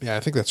Dustin. Yeah, I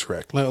think that's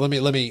correct. Let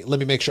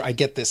me make sure I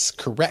get this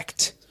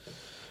correct.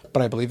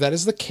 But I believe that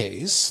is the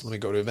case. Let me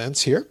go to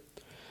events here,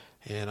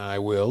 and I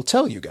will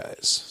tell you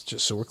guys,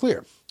 just so we're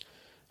clear.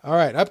 All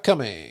right,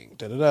 upcoming.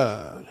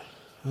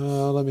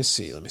 Let me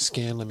see. Let me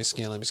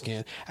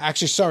scan.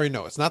 Actually, sorry,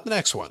 no, it's not the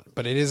next one,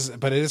 but it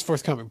is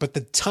forthcoming. But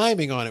the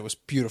timing on it was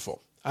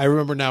beautiful. I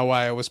remember now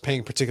why I was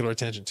paying particular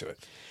attention to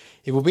it.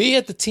 It will be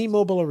at the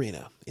T-Mobile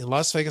Arena in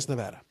Las Vegas,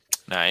 Nevada.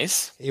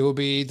 Nice. It will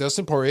be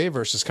Dustin Poirier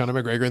versus Conor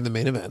McGregor in the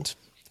main event.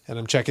 And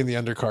I'm checking the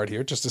undercard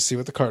here just to see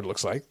what the card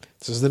looks like.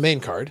 This is the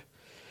main card.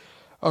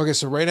 Okay,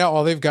 so right now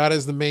all they've got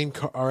is the main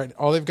card. All right,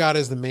 all they've got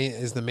is the main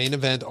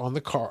event on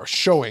the card,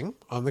 showing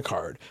on the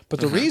card.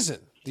 But the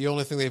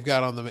only thing they've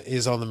got on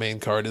the main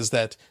card is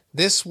that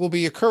this will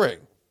be occurring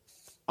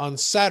on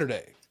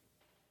Saturday,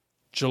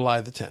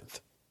 July the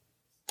 10th.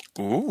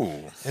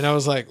 Ooh. And I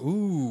was like,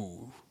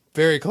 ooh,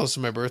 very close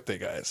to my birthday,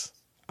 guys.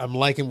 I'm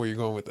liking where you're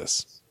going with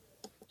this.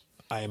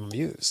 I am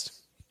amused.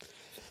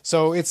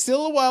 So it's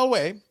still a while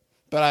away,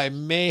 but I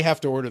may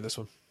have to order this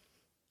one.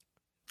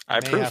 I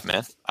approve,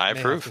 man. I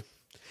approve.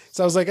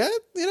 So I was like,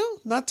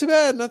 not too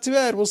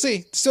bad. We'll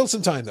see. Still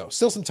some time, though.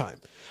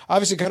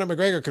 Obviously, Conor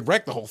McGregor could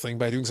wreck the whole thing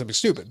by doing something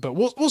stupid, but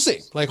we'll see.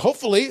 Like,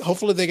 hopefully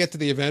they get to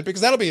the event,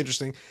 because that'll be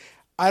interesting.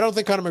 I don't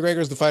think Conor McGregor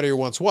is the fighter he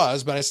once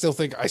was, but I still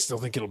think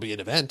it'll be an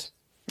event.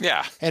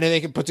 Yeah. And if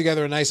they can put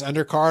together a nice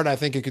undercard, I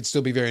think it could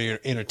still be very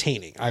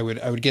entertaining. I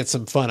would get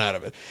some fun out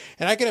of it.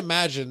 And I can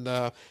imagine,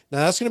 now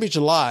that's going to be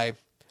July.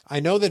 I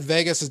know that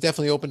Vegas has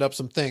definitely opened up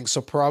some things,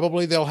 so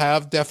probably they'll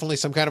have definitely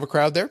some kind of a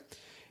crowd there.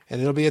 And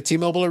it'll be a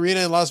T-Mobile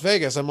Arena in Las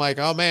Vegas. I'm like,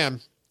 oh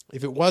man,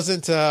 if it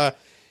wasn't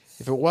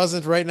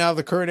right now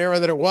the current era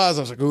that it was,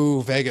 I was like,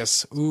 ooh,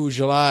 Vegas, ooh,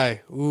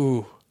 July,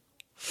 ooh.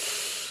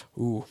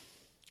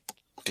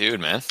 Dude,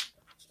 man.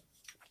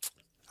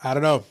 I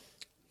don't know.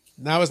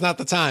 Now is not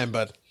the time,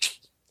 but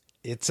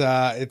it's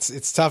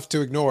tough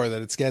to ignore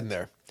that it's getting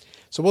there.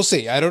 So we'll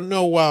see. I don't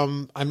know.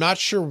 I'm not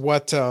sure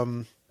what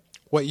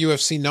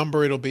UFC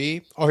number it'll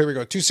be. Oh, here we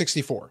go.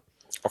 264.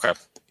 Okay.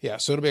 Yeah,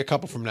 so it'll be a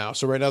couple from now.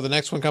 So right now the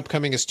next one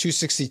upcoming is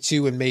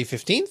 262 in May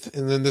 15th,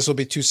 and then this will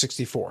be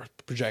 264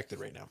 projected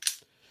right now.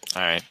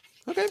 All right.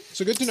 Okay,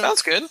 so good to know.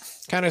 Sounds good.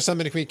 Kind of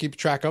something to keep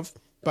track of.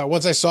 But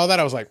once I saw that,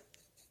 I was like,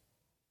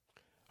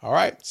 all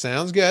right,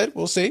 sounds good.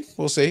 We'll see.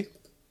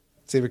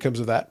 See what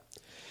comes of that.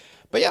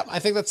 But yeah, I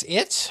think that's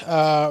it.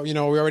 We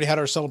already had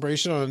our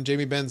celebration on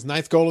Jamie Benn's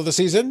 9th goal of the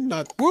season.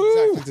 Not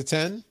exactly to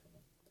 10.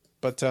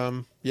 But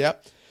yeah.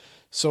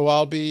 So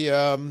I'll be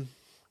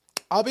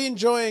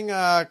enjoying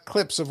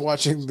clips of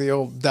watching the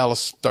old Dallas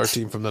Star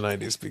team from the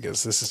 90s,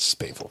 because this is just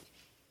painful.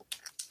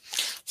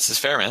 This is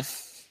fair, man.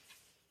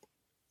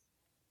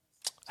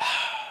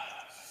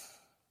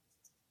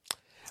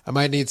 I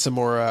might need some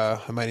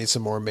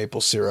more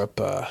maple syrup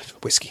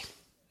whiskey.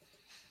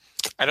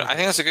 I think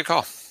that's a good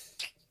call.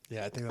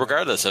 Yeah, I think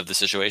regardless of the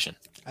situation.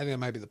 I think that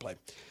might be the play.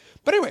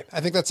 But anyway,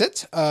 I think that's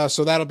it.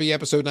 So that'll be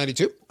episode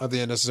 92 of the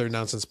Unnecessary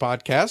Nonsense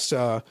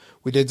podcast.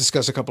 We did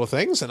discuss a couple of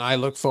things, and I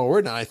look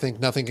forward, and I think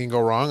nothing can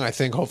go wrong. I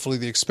think hopefully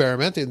the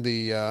experiment in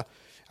the,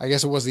 I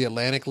guess it was the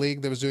Atlantic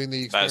League that was doing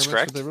the experiment. That's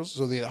correct. With the rules.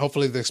 So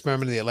hopefully the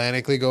experiment in the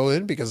Atlantic League go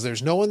in, because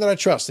there's no one that I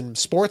trust in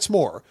sports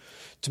more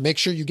to make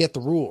sure you get the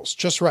rules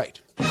just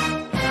right.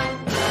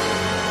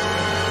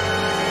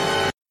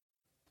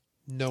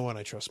 No one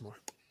I trust more.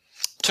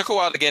 Took a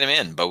while to get him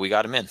in, but we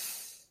got him in.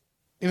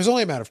 It was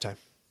only a matter of time.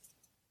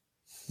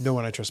 No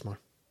one I trust more.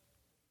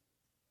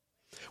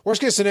 Worst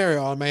case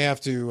scenario, I may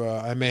have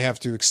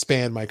to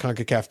expand my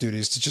CONCACAF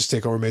duties to just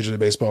take over Major League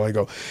Baseball. I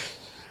go,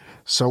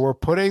 so we're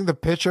putting the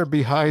pitcher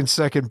behind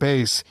second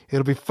base.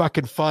 It'll be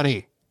fucking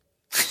funny.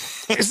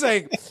 It's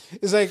like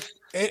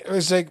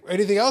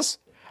anything else?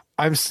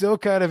 I'm still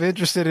kind of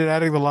interested in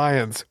adding the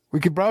Lions.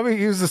 We could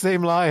probably use the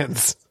same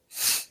Lions.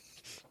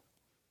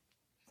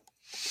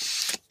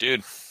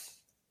 Dude.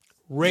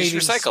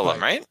 Ratings just recycle spike.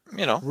 them,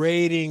 right?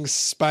 Ratings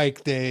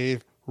spike,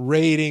 Dave.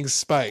 Ratings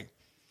spike.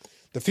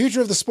 The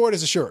future of the sport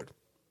is assured.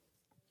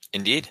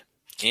 Indeed.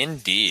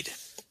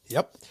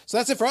 Yep. So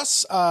that's it for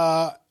us.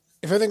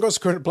 If everything goes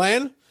according to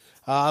plan,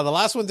 the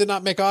last one did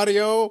not make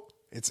audio.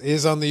 It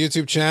is on the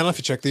YouTube channel. If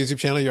you check the YouTube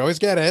channel, you always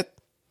get it.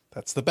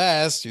 That's the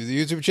best. Use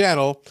the YouTube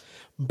channel.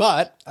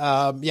 But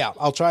yeah,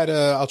 I'll try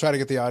to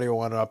get the audio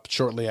one up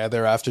shortly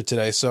thereafter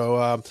today.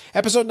 So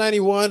episode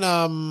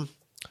 91.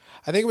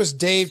 I think it was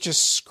Dave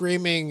just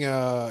screaming,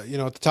 at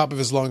the top of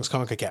his lungs,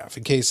 CONCACAF,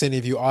 in case any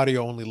of you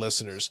audio-only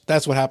listeners.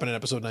 That's what happened in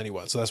episode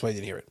 91, so that's why you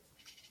didn't hear it.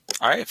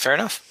 All right, fair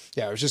enough.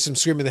 Yeah, it was just him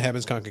screaming the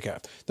heavens,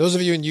 CONCACAF. Those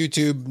of you in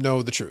YouTube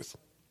know the truth.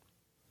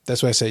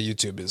 That's why I say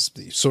YouTube is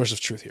the source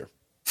of truth here.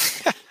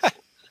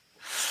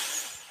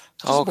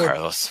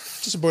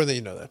 Carlos. Just important that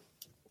you know that.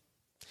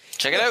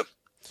 Check it out.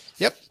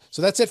 Yep.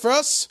 So that's it for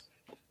us.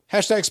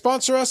 Hashtag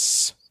sponsor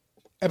us.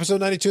 Episode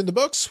 92 in the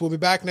books. We'll be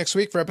back next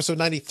week for episode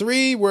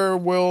 93, where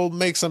we'll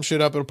make some shit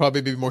up. It'll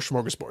probably be more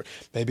smorgasbord.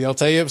 Maybe I'll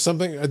tell you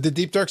something, the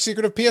deep dark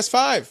secret of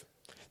PS5,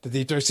 the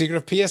deep dark secret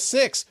of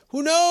PS6.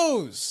 Who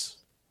knows?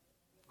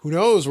 Who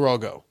knows where I'll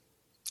go?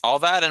 All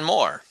that and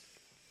more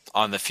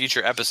on the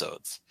future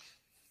episodes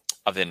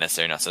of the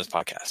Unnecessary Nonsense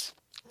podcast.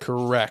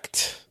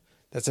 Correct.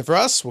 That's it for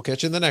us. We'll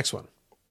catch you in the next one.